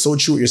 Yeah. But it's so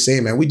true what you're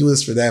saying, man. We do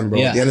this for them, bro.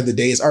 At the end of the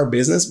day, it's our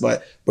business,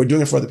 but we're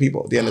doing it for other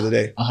people at the end of the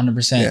day.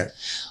 100%. Yeah.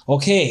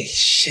 Okay.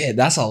 Shit.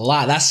 That's a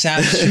lot. That's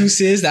Sam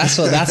Juices. That's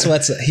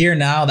what's here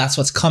now. That's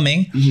what's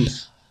coming.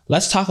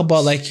 Let's talk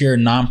about like your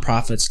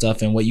nonprofit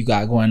stuff and what you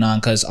got going on,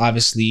 because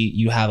obviously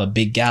you have a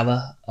big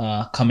gala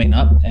coming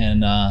up,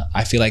 and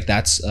I feel like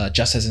that's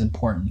just as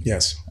important.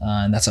 Yes,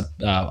 and that's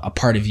a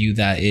part of you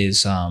that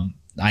is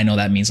I know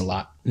that means a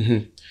lot.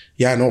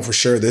 Yeah, no, for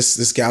sure.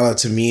 This gala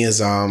to me is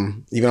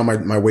even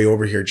on my way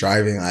over here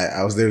driving,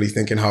 I was literally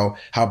thinking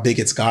how big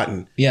it's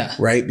gotten. Yeah,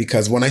 right.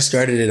 Because when I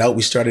started it out,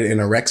 we started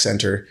in a rec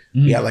center.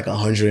 We had like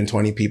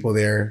 120 people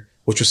there,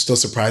 which was still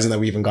surprising that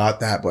we even got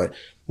that, but.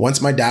 Once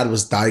my dad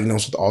was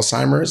diagnosed with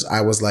Alzheimer's,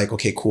 I was like,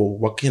 okay, cool.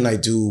 What can I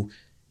do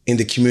in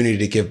the community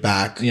to give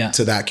back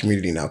to that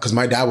community now? Because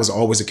my dad was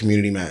always a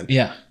community man.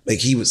 Yeah. Like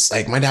he was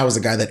like, my dad was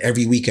the guy that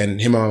every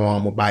weekend, him and my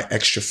mom would buy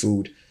extra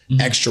food,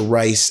 extra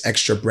rice,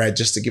 extra bread,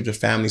 just to give to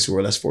families who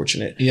were less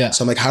fortunate. Yeah.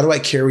 So I'm like, how do I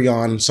carry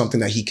on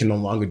something that he can no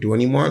longer do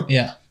anymore?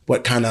 Yeah.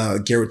 But kind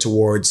of gear it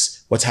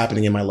towards what's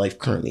happening in my life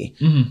currently.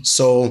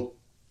 So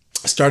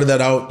started that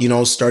out,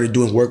 started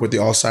doing work with the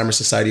Alzheimer's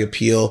Society of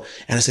Peel.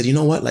 And I said, you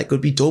know what? Like, it would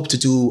be dope to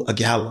do a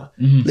gala.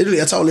 Literally,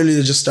 that's how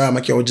literally just started. I'm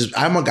like, yo,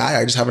 I'm a guy.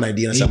 I just have an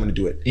idea and I said, I'm going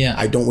to do it. Yeah.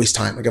 I don't waste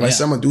time. Like, if I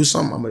say I'm going to do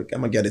something, I'm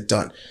going to get it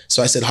done.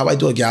 So I said, how about I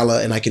do a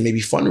gala and I can maybe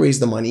fundraise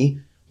the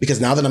money?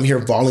 Because now that I'm here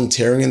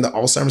volunteering in the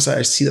Alzheimer's side,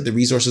 I see that the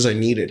resources are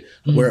needed,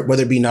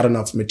 whether it be not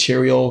enough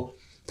material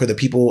for the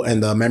people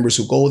and the members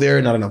who go there,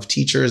 not enough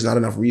teachers, not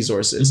enough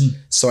resources.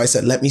 So I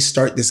said, let me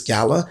start this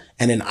gala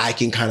and then I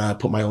can kind of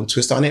put my own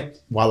twist on it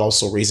while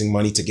also raising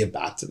money to give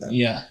back to them.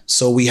 Yeah.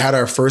 So we had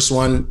our first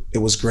one. It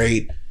was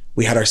great.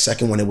 We had our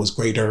second one. It was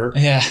greater.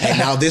 Yeah. And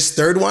now this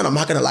third one, I'm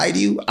not going to lie to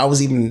you. I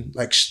was even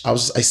like, I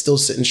still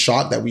sit in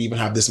shock that we even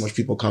have this much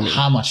people coming.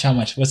 How much?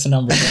 What's the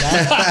number for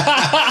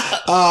that?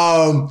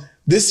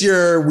 This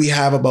year we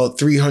have about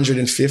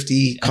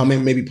 350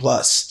 coming, maybe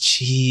plus.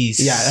 Jeez.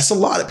 Yeah, that's a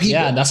lot of people.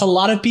 Yeah, that's a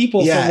lot of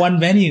people for one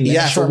venue.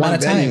 Yeah, for one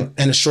venue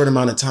and a short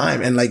amount of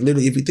time. And like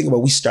literally, if you think about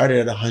it, we started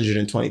at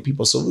 120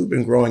 people. So we've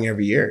been growing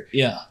every year.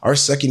 Yeah. Our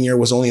second year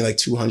was only like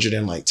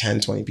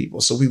 210, 20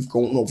 people. So we've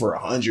grown over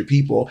 100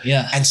 people.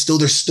 Yeah. And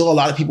there's still a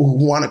lot of people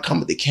who want to come,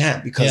 but they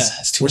can't because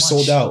we're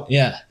sold out.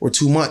 Yeah. We're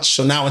too much.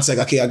 So now it's like,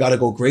 okay, I got to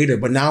go greater.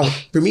 But now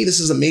for me,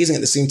 this is amazing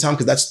at the same time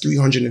because that's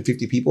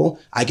 350 people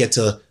I get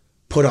to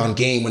put on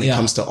game when it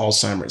comes to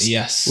Alzheimer's.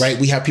 Yes. Right?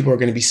 We have people who are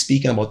going to be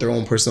speaking about their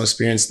own personal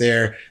experience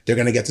there. They're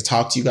going to get to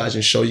talk to you guys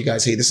and show you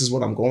guys, hey, this is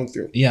what I'm going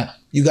through. Yeah.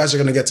 You guys are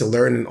going to get to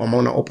learn. And I'm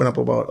going to open up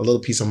about a little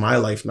piece of my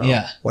life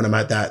now when I'm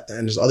at that.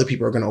 And there's other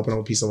people who are going to open up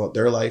a piece about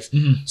their life.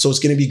 Mm-hmm. So it's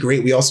going to be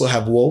great. We also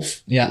have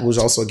Wolf, who's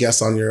also a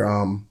guest on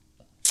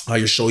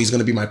your show. He's going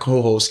to be my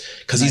co-host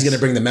because he's going to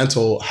bring the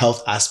mental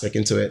health aspect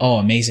into it. Oh,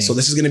 amazing. So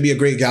this is going to be a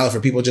great gala for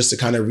people just to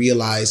kind of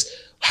realize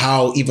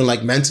how even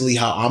like mentally,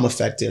 how I'm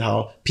affected,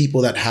 how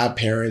people that have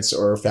parents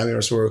or family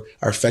members who are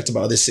affected by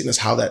other sickness,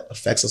 how that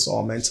affects us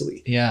all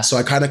mentally. Yeah. So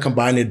I kind of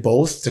combined it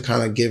both to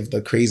kind of give the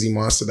crazy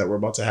monster that we're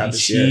about to have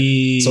this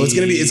year. So it's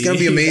going to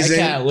be amazing.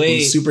 I can't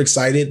wait. I'm super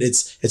excited.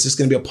 It's just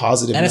going to be a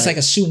positive And night. It's like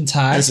a suit and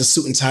tie. And it's a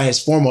suit and tie.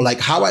 It's formal.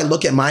 Like how I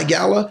look at my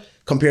gala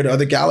compared to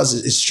other galas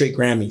is straight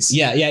Grammys.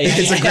 Yeah.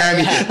 It's a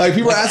Grammy. Yeah. Like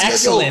people are asking,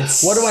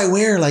 excellence. Yo, what do I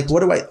wear? Like,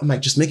 what do I? I'm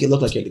like, just make it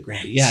look like you're at the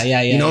Grammys.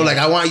 Yeah. You know, like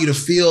I want you to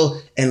feel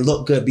and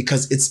look good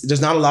because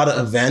there's not a lot of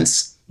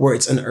events where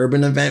it's an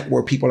urban event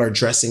where people are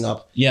dressing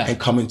up and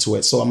coming to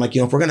it. So I'm like,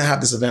 if we're gonna have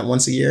this event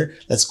once a year,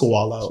 let's go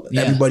all out.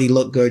 Yeah. Everybody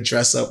look good,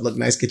 dress up, look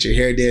nice, get your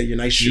hair did, your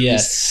nice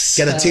shoes,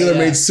 get a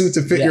tailor-made suit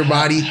to fit your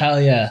body. Hell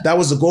yeah. That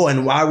was the goal.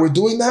 And while we're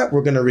doing that,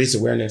 we're gonna raise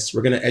awareness.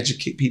 We're gonna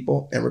educate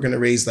people and we're gonna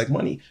raise like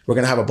money. We're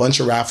gonna have a bunch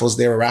of raffles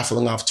there. We're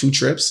raffling off 2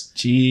 trips.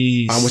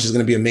 Jeez. Which is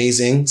gonna be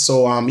amazing.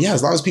 So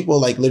as long as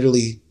people like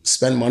literally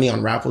spend money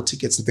on raffle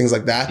tickets and things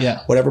like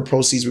that. Whatever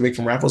proceeds we make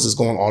from raffles is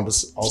going all to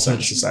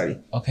Alzheimer's Society.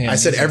 Okay. I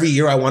said every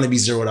year I want to be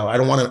zeroed out. I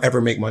don't want to ever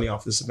make money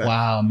off this event.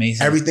 Wow,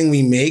 amazing. Everything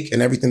we make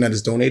and everything that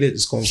is donated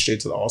is going straight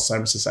to the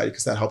Alzheimer's Society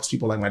because that helps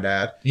people like my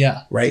dad.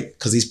 Yeah. Right?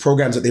 Because these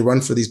programs that they run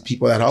for these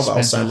people that have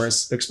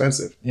Alzheimer's, they're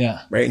expensive.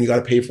 Yeah. Right? And you got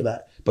to pay for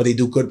that. But they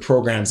do good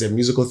programs. They have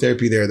musical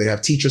therapy there. They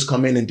have teachers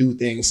come in and do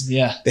things.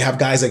 Yeah. They have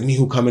guys like me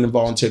who come in and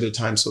volunteer their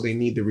time. So they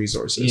need the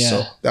resources. Yeah.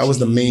 So that was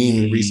the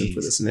main reason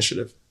for this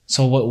initiative.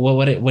 So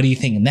what do you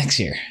think next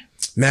year?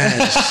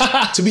 Man,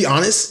 to be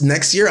honest,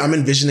 next year I'm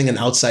envisioning an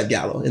outside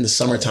gala in the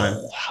summertime.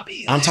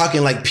 I'm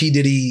talking like P.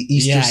 Diddy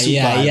Easter soup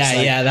vibes.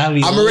 That'd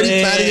be I'm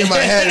already planning in my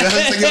head. I was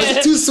like, it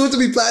was too soon to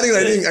be planning.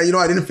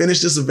 I didn't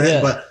finish this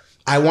event, but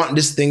I want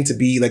this thing to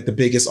be like the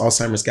biggest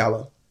Alzheimer's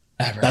gala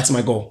ever. That's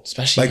my goal.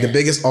 Especially like the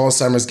biggest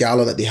Alzheimer's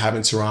gala that they have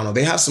in Toronto.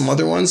 They have some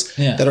other ones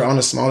that are on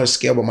a smaller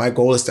scale, but my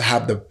goal is to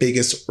have the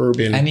biggest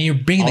urban. And you're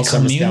bringing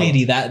Alzheimer's the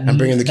community that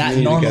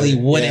normally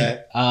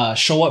wouldn't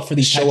show up for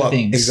these type of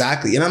things.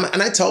 Exactly. And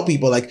I tell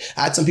people, like,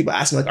 I had some people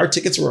ask me, like, our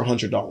tickets were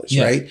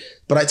 $100, right?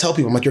 But I tell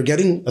people, I'm like, you're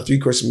getting a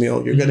 3-course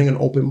meal, you're getting an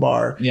open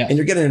bar, and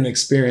you're getting an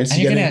experience.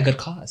 And you're getting a good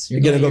cause. You're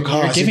getting a good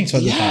cause. You're giving to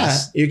a good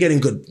cause. You're getting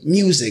good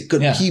music,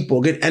 good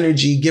people, good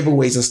energy,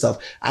 giveaways and stuff.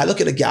 I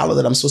look at a gala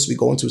that I'm supposed to be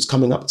going to, it's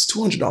coming up, it's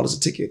 $200 a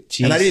ticket.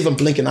 Jeez. And I didn't even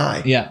blink an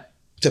eye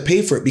to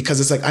pay for it because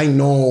it's like, I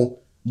know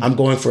I'm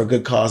going for a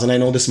good cause and I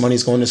know this money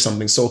is going to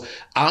something. So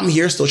I'm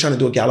here still trying to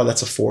do a gala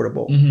that's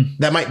affordable. Mm-hmm.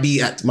 That might be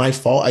at my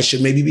fault. I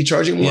should maybe be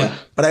charging more,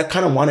 but I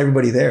kind of want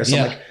everybody there. So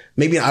I'm like,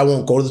 maybe I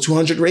won't go to the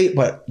 200 rate,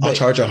 but I'll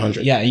charge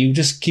 100. Yeah, you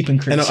just keep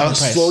increasing. And I'll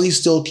slowly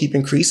still keep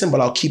increasing, but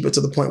I'll keep it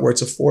to the point where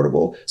it's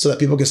affordable so that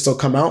people can still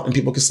come out and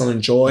people can still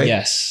enjoy.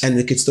 Yes. And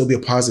it could still be a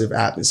positive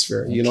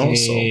atmosphere, you know?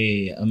 So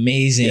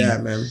amazing. Yeah,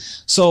 man.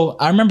 So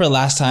I remember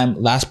last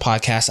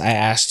podcast, I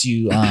asked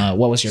you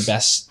what was your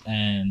best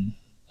and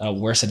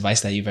worst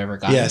advice that you've ever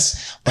gotten.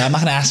 Yes. But I'm not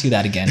going to ask you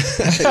that again.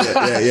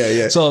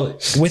 Yeah. So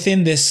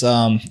within this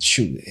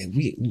shoot,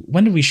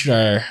 when did we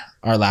shoot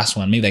our last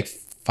one? Maybe like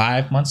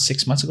 5 months,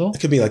 6 months ago? It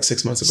could be like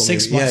 6 months ago.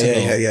 6 months ago.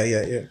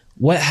 Yeah.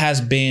 What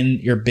has been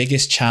your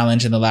biggest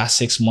challenge in the last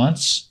 6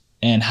 months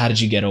and how did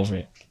you get over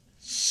it?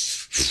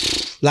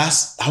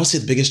 I would say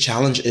the biggest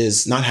challenge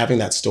is not having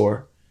that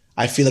store.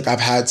 I feel like I've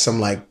had some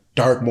like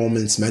dark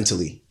moments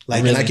mentally.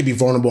 Like, really? And I could be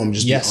vulnerable and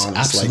just be honest.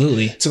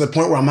 Absolutely. Like, to the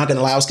point where I'm not going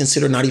to lie, I was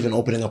considering not even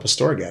opening up a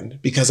store again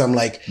because I'm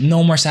like...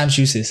 No more Sam's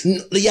Juices.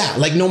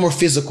 Like no more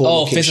physical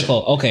location.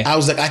 Physical. Okay. I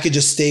was like, I could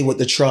just stay with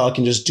the truck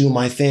and just do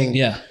my thing.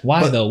 Yeah.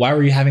 Why though? Why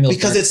were you having those...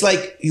 Because it's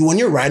like, when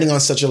you're riding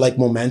on such a like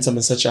momentum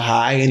and such a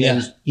high and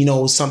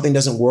then, something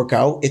doesn't work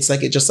out, it's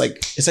like, it's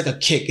like a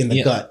kick in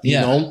the gut, you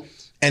know?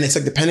 And it's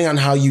like, depending on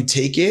how you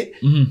take it,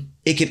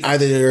 it can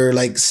either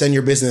like send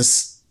your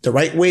business the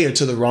right way or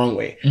to the wrong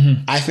way.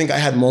 I think I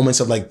had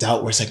moments of like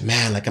doubt where it's like,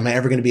 man, like, am I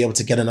ever going to be able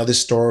to get another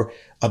store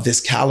of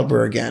this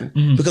caliber again.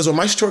 Because when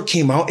my store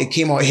came out, it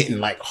came out hitting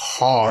like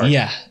hard.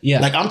 Yeah.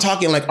 Like I'm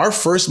talking like our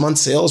first month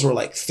sales were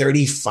like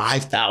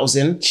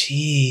 35,000.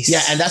 Jeez.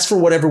 Yeah. And that's for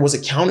whatever was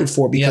accounted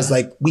for because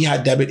like we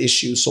had debit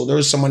issues. So there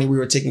was some money we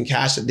were taking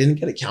cash that didn't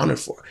get accounted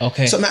for.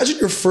 Okay. So imagine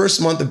your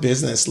first month of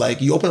business. Like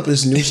you open up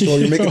this new store,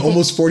 you're making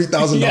almost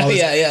 $40,000.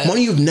 Yeah.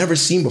 Money you've never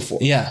seen before.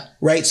 Yeah.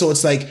 Right. So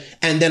it's like,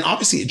 and then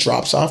obviously it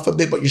drops off a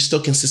bit, but you're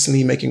still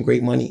consistently making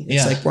great money.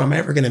 It's like, bro, am I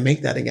ever going to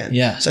make that again?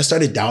 Yeah. So I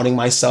started doubting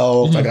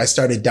myself. Like I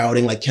started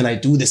doubting, like, can I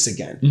do this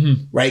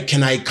again? Right?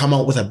 Can I come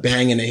out with a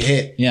bang and a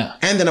hit? Yeah.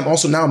 And then I'm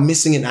also now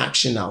missing in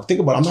action now. Think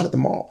about it. I'm not at the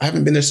mall. I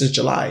haven't been there since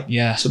July.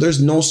 Yeah. So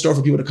there's no store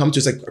for people to come to.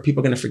 It's like, are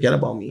people going to forget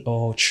about me?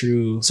 Oh,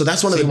 true. So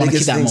that's one of the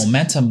biggest keep things. That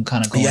momentum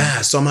kind of going.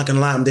 Yeah. So I'm not going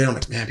to lie. I'm there. I'm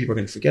like, man, people are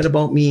going to forget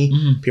about me.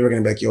 People are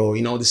going to be like, yo,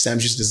 you know, the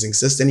Sam's Juice doesn't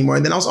exist anymore.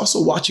 And then I was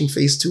also watching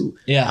Phase 2.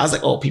 Yeah. I was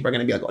like, oh, people are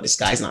going to be like, oh, this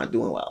guy's not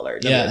doing well.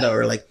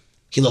 Or like,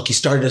 he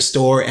started a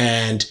store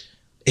and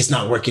it's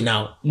not working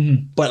out.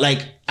 But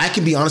like, I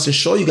can be honest and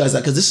show you guys that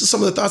because this is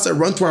some of the thoughts that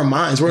run through our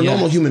minds. We're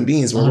normal human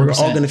beings where 100%. We're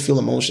all going to feel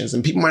emotions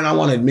and people might not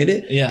want to admit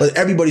it, but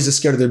everybody's just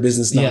scared of their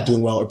business not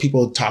doing well or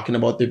people talking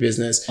about their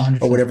business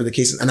 100%. Or whatever the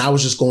case is. And I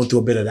was just going through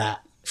a bit of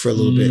that for a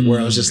little bit where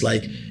I was just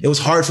like, it was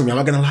hard for me. I'm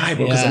not going to lie,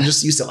 bro, because I'm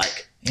just used to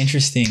like,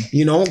 interesting,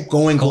 you know,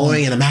 going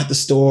and I'm at the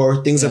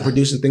store, things are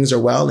producing, things are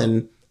well.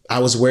 And I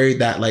was worried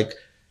that like,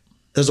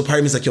 there's a part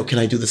of me that's like, yo, can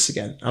I do this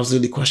again? I was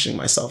really questioning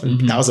myself.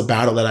 And that was a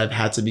battle that I've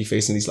had to be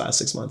facing these last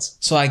 6 months.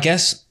 So I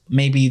guess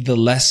maybe the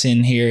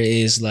lesson here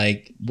is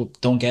like,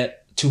 don't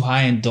get too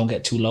high and don't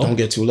get too low. Don't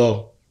get too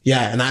low.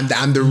 Yeah. And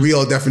I'm the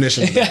real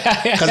definition of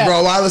that. Because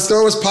bro, while the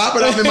store was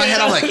popping off in my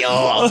head, I'm like, yo,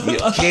 I'll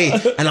be okay.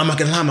 And I'm not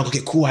gonna lie, I'm like,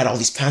 okay, cool. I had all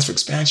these plans for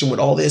expansion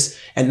with all this.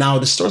 And now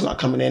the store's not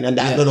coming in. And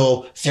that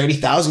little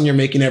 30,000 you're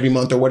making every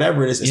month or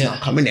whatever it is, it's not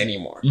coming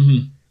anymore.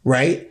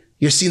 Right?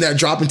 You're seeing that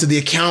drop into the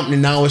account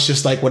and now it's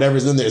just like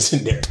whatever's in there is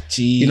in there.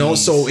 Jeez. You know,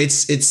 so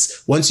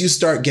it's once you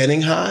start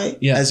getting high,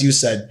 as you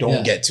said,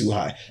 don't get too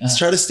high. Just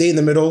try to stay in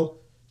the middle,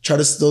 try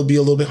to still be a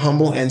little bit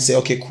humble and say,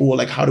 okay, cool.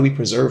 Like, how do we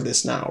preserve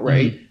this now?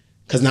 Right.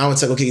 Because now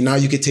it's like, okay, now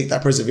you could take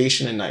that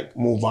preservation and like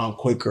move on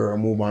quicker or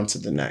move on to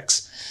the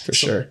next for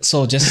sure.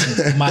 So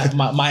just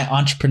my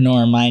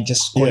entrepreneur mind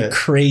just going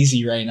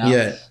crazy right now.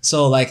 Yeah.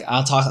 So like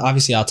I'll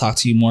talk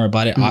to you more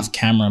about it off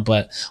camera,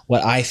 but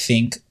what I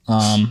think,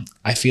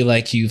 I feel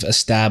like you've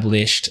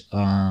established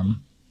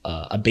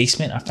a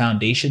basement, a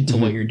foundation to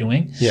what you're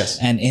doing. Yes.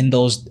 And in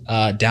those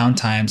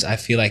downtimes, I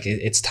feel like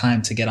it's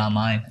time to get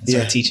online and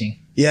start teaching.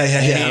 Yeah.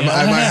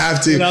 I might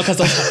have to. You know, because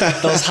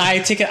those high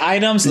ticket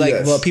items,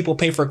 like what people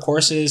pay for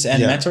courses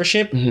and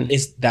mentorship,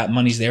 is that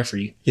money's there for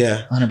you.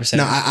 Yeah. 100%.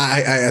 No,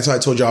 I that's why I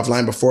told you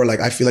offline before.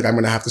 Like, I feel like I'm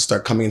going to have to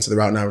start coming into the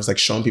route now. It's like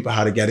showing people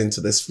how to get into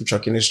this food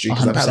truck industry.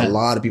 Because I've had a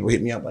lot of people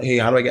hit me up like, hey,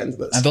 how do I get into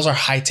this? And those are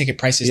high ticket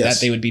prices that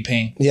they would be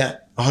paying. Yeah.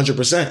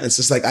 100%. It's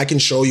just like, I can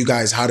show you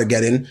guys how to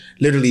get in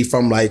literally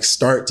from like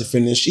start to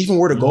finish, even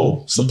where to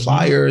go,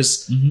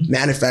 suppliers,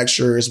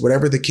 manufacturers,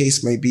 whatever the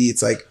case may be.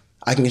 It's like,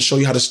 I can show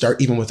you how to start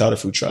even without a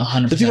food truck.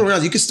 100%. The people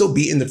around, you can still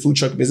be in the food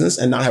truck business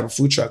and not have a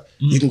food truck.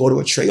 You can go to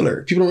a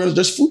trailer. People around,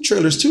 there's food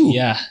trailers too.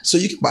 Yeah. So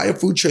you can buy a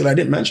food trailer. I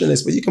didn't mention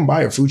this, but you can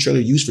buy a food trailer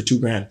used for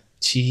 $2,000.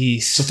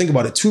 Jeez. So think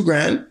about it,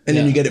 $2,000, and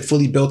then you get it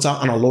fully built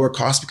out on a lower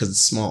cost because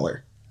it's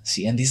smaller.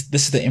 See, and this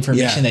is the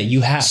information that you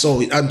have.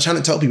 So I'm trying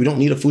to tell people you don't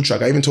need a food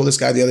truck. I even told this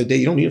guy the other day,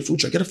 you don't need a food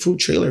truck. Get a food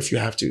trailer if you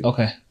have to.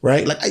 Okay.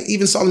 Right? Like I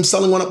even saw them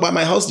selling one up by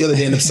my house the other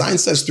day and the sign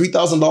says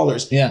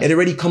 $3,000. Yeah. It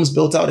already comes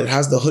built out. It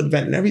has the hood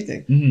vent and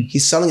everything.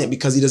 He's selling it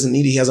because he doesn't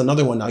need it. He has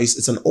another one now.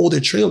 It's an older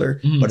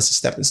trailer, but it's a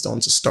stepping stone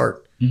to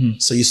start.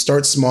 So you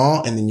start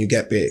small and then you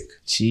get big.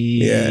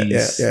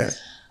 Jeez. Yeah.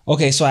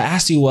 Okay, so I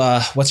asked you,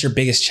 what's your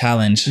biggest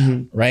challenge,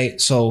 right?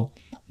 So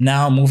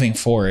now moving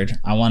forward,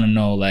 I want to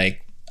know, like,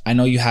 I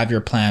know you have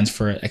your plans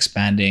for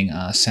expanding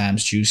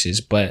Sam's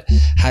Juices, but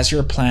has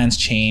your plans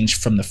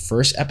changed from the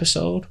first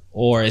episode,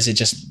 or is it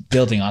just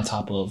building on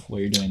top of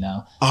what you're doing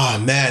now?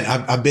 Oh man,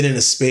 I've been in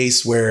a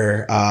space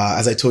where,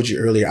 as I told you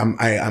earlier,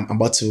 I'm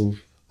about to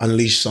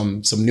unleash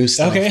some new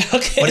stuff. Okay.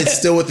 But it's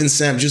still within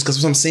Sam's Juice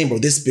because what I'm saying, bro,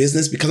 this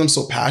business, because I'm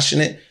so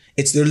passionate,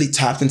 it's literally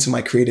tapped into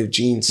my creative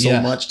gene so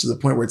much to the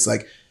point where it's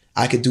like,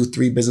 I could do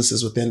 3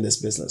 businesses within this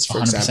business, for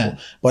 100%. Example.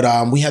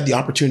 But we had the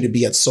opportunity to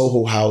be at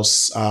Soho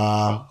House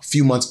a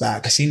few months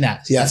back. I've seen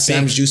that. Yeah,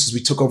 Sam's Juices. We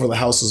took over the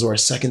house. This was our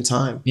second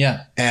time.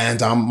 Yeah. And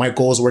my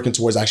goal is working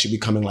towards actually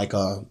becoming like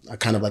a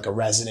kind of like a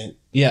resident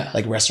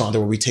like restaurant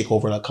there where we take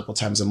over like a couple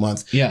times a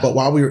month. Yeah. But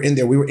while we were in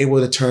there, we were able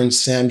to turn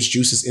Sam's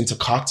Juices into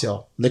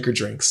cocktail liquor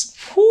drinks.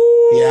 Woo.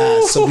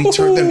 Yeah. So we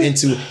turned them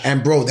into,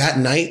 and bro, that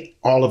night,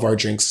 all of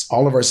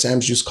our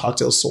Sam's Juice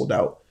cocktails sold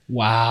out.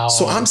 Wow.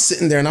 So I'm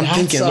sitting there and I'm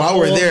thinking while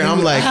we're there,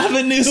 I'm like,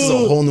 this is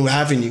a whole new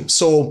avenue.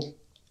 So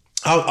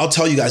I'll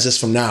tell you guys this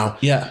from now.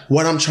 Yeah.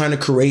 What I'm trying to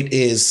create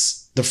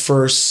is the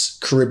first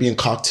Caribbean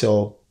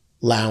cocktail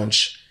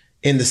lounge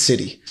in the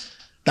city.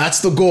 That's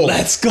the goal.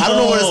 Let's go. I don't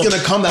know when it's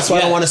going to come. That's why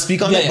I don't want to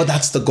speak on it, but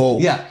that's the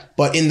goal. Yeah.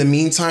 But in the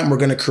meantime, we're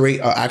going to create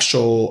an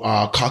actual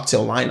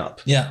cocktail lineup.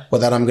 Yeah.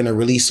 That I'm going to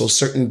release. So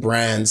certain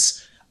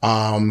brands,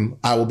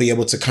 I will be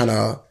able to kind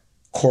of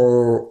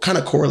kind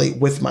of correlate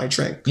with my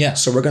drink. Yeah.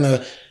 So we're going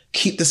to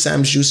keep the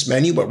Sam's Juice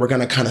menu, but we're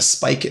going to kind of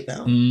spike it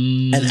now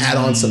and add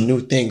on some new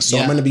things. So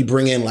I'm going to be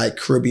bringing like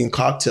Caribbean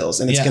cocktails,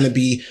 and it's going to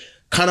be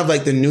kind of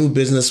like the new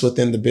business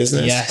within the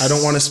business. Yes. I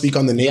don't want to speak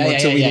on the name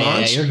until we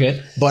launch. Yeah, you're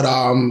good. But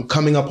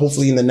coming up,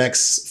 hopefully in the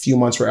next few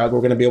months, we're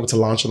going to be able to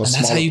launch on a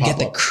small. That's how you get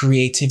the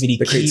creativity.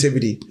 The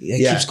creativity.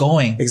 It keeps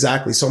going.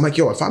 Exactly. So I'm like,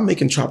 yo, if I'm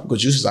making tropical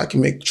juices, I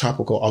can make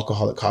tropical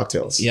alcoholic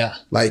cocktails. Yeah.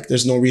 Like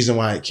there's no reason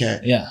why I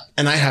can't. Yeah.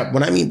 And I've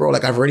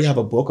already have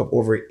a book of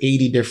over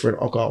 80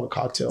 different alcoholic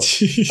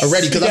cocktails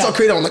already. Cause that's how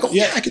creative I'm like,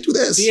 I could do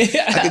this.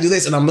 Yeah. I could do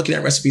this. And I'm looking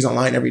at recipes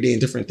online every day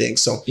and different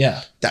things. So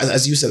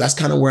as you said, that's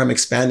kind of where I'm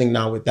expanding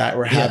now with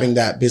that. We're having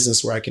that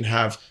business where I can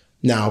have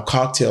now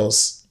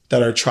cocktails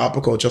that are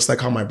tropical, just like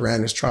how my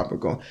brand is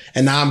tropical.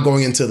 And now I'm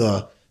going into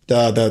the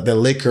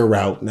liquor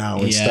route now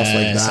and stuff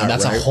like that. So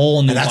that's a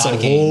whole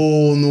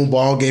new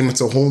ball game. It's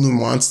a whole new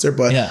monster,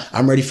 but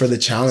I'm ready for the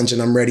challenge,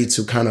 and I'm ready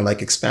to kind of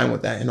like expand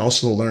with that and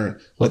also learn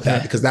with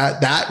that, because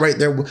that right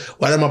there,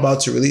 what I'm about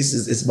to release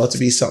is about to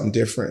be something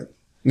different.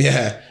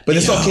 Yeah, but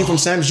this all came from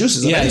Sam's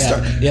Juices.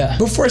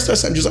 Before I started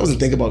Sam's Juice, I wasn't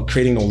thinking about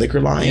creating no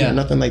liquor line or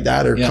nothing like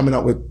that, or coming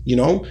up with,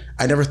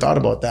 I never thought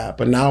about that.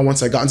 But now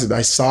once I got into it,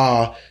 I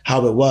saw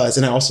how it was,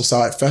 and I also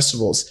saw at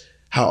festivals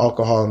how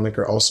alcohol and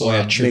liquor also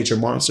are a major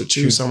monster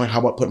too. So I'm like, how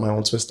about putting my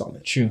own twist on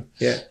it? True.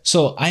 Yeah.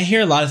 So I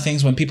hear a lot of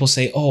things when people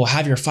say, oh,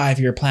 have your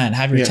 5-year plan,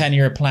 have your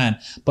 10-year plan.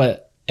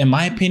 But in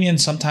my opinion,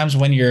 sometimes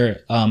when you're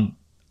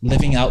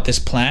living out this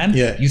plan,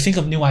 you think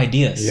of new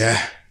ideas.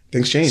 Yeah.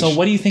 Things change. So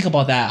what do you think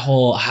about that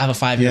whole have a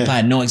 5-year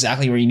plan, know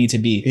exactly where you need to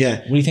be? Yeah.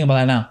 What do you think about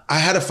that now? I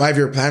had a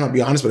 5-year plan, I'll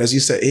be honest, but as you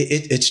said,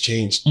 it's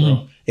changed, bro.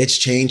 Mm-hmm. It's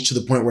changed to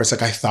the point where it's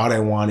like I thought I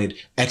wanted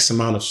X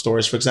amount of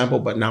stores, for example,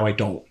 but now I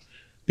don't.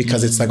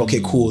 Because it's like, okay,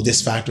 cool, this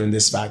factor and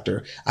this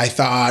factor. I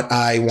thought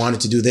I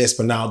wanted to do this,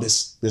 but now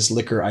this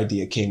liquor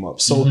idea came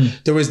up. So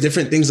there was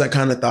different things I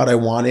kind of thought I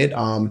wanted.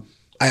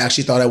 I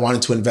actually thought I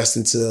wanted to invest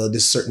into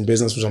this certain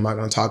business, which I'm not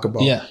going to talk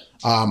about. Yeah.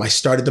 I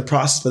started the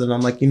process, but then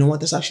I'm like, you know what?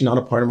 That's actually not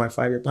a part of my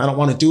 5-year plan. I don't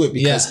want to do it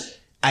because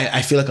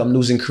I feel like I'm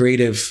losing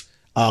creative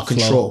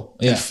control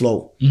and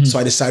flow. Mm-hmm. So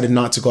I decided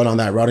not to go down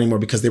that route anymore,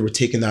 because they were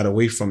taking that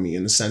away from me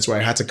in the sense where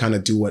I had to kind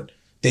of do what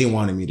they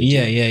wanted me to do.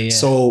 Yeah.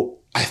 So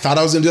I thought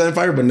I was going to do that in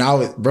 5 years, but now,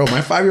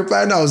 my 5-year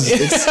plan now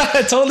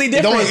it's totally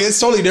different. It's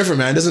totally different,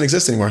 man. It doesn't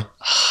exist anymore.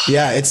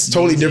 Yeah, it's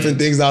totally different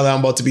things now that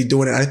I'm about to be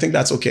doing it. And I think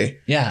that's okay.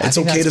 Yeah, it's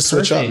okay to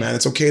switch up, man.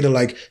 It's okay to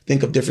like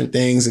think of different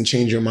things and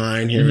change your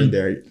mind here and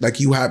there. Like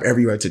you have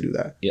every right to do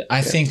that. Yeah,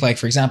 I think like,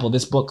 for example,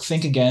 this book,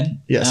 Think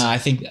Again. Yes. I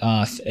think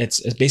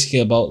it's basically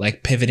about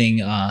like pivoting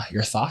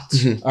your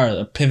thoughts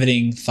or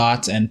pivoting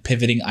thoughts and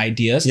pivoting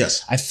ideas.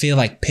 Yes. I feel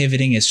like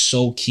pivoting is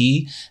so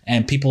key,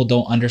 and people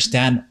don't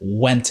understand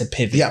when to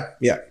pivot.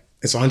 Yeah.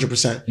 It's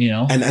 100%,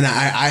 and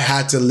I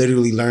had to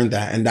literally learn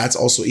that. And that's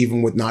also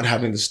even with not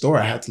having the store,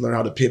 I had to learn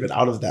how to pivot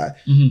out of that.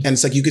 And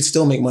it's like, you could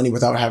still make money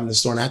without having the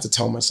store. And I had to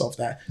tell myself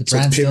that. The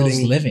brand still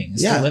living.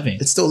 It's still living.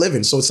 It's still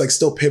living. So it's like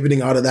still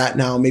pivoting out of that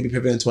now, maybe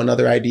pivoting to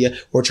another idea,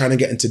 or trying to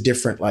get into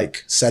different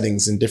like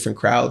settings and different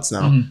crowds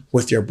now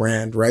with your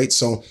brand. Right.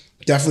 So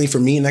definitely for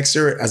me next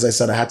year, as I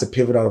said, I had to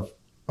pivot out of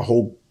a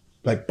whole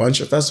like bunch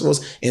of festivals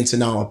into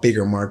now a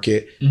bigger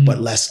market, but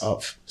less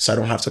of, so I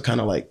don't have to kind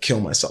of like kill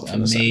myself.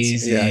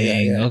 Amazing.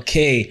 Yeah.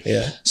 Okay.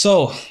 Yeah.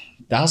 So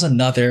that was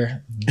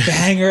another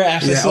banger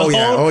episode.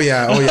 Oh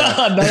yeah.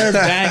 Another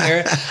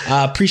banger.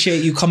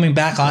 Appreciate you coming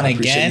back on again.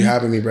 Appreciate you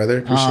having me, brother.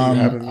 Appreciate you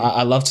having me.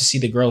 I love to see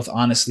the growth.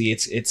 Honestly,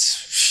 it's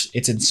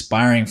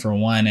inspiring for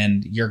one,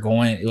 and you're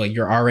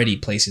already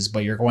places,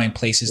 but you're going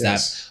places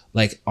that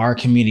like our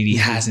community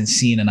hasn't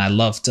seen, and I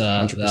love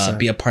to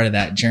be a part of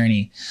that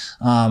journey.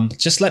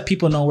 Just let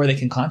people know where they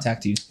can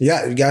contact you.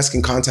 Yeah, you guys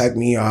can contact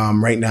me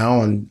right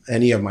now on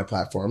any of my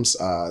platforms.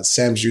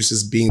 Sam's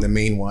Juices being the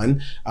main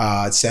one.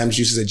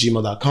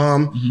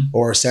 samsjuices@gmail.com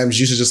or Sam's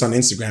Juices just on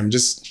Instagram.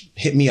 Just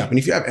hit me up. And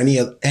if you have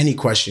any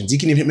questions, you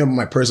can even hit me up on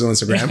my personal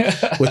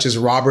Instagram, which is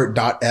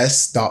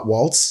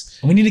robert.s.waltz.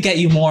 We need to get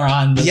you more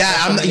on.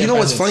 You know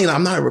what's funny?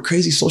 I'm not a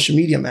crazy social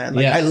media man.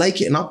 Like I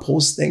like it, and I'll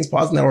post things,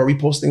 pause now, or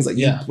repost things like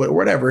you, or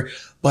whatever.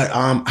 But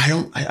I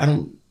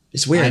don't.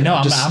 It's weird. I know.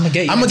 I'm gonna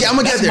get you. I'm gonna get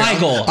there. That's my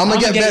goal. I'm gonna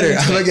get better.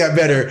 I'm gonna get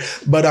better.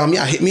 But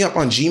hit me up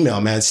on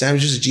Gmail, man.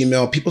 Sam's Juices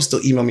Gmail. People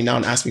still email me now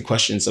and ask me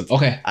questions.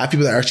 I have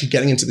people that are actually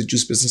getting into the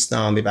juice business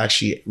now, and they've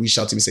actually reached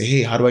out to me and say,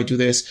 "Hey, how do I do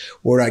this?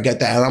 Where do I get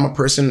that?" And I'm a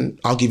person.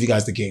 I'll give you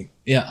guys the game.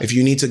 Yeah. If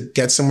you need to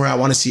get somewhere, I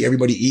want to see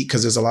everybody eat,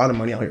 because there's a lot of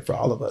money out here for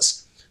all of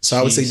us. So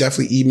I would say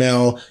definitely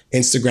email,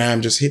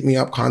 Instagram, just hit me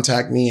up,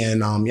 contact me,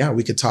 and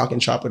we could talk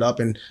and chop it up.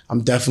 And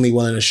I'm definitely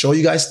willing to show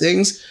you guys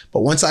things.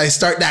 But once I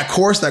start that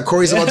course that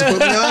Corey's about to put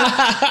me on,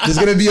 there's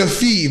gonna be a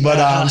fee. But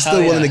I'm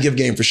still willing to give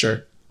game for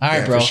sure. All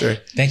right, bro. For sure.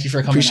 Thank you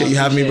for coming. Appreciate you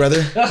having me,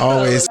 brother.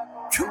 Always.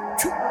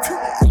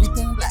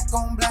 Everything black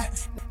on black.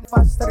 If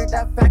I studied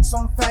that facts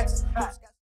on facts.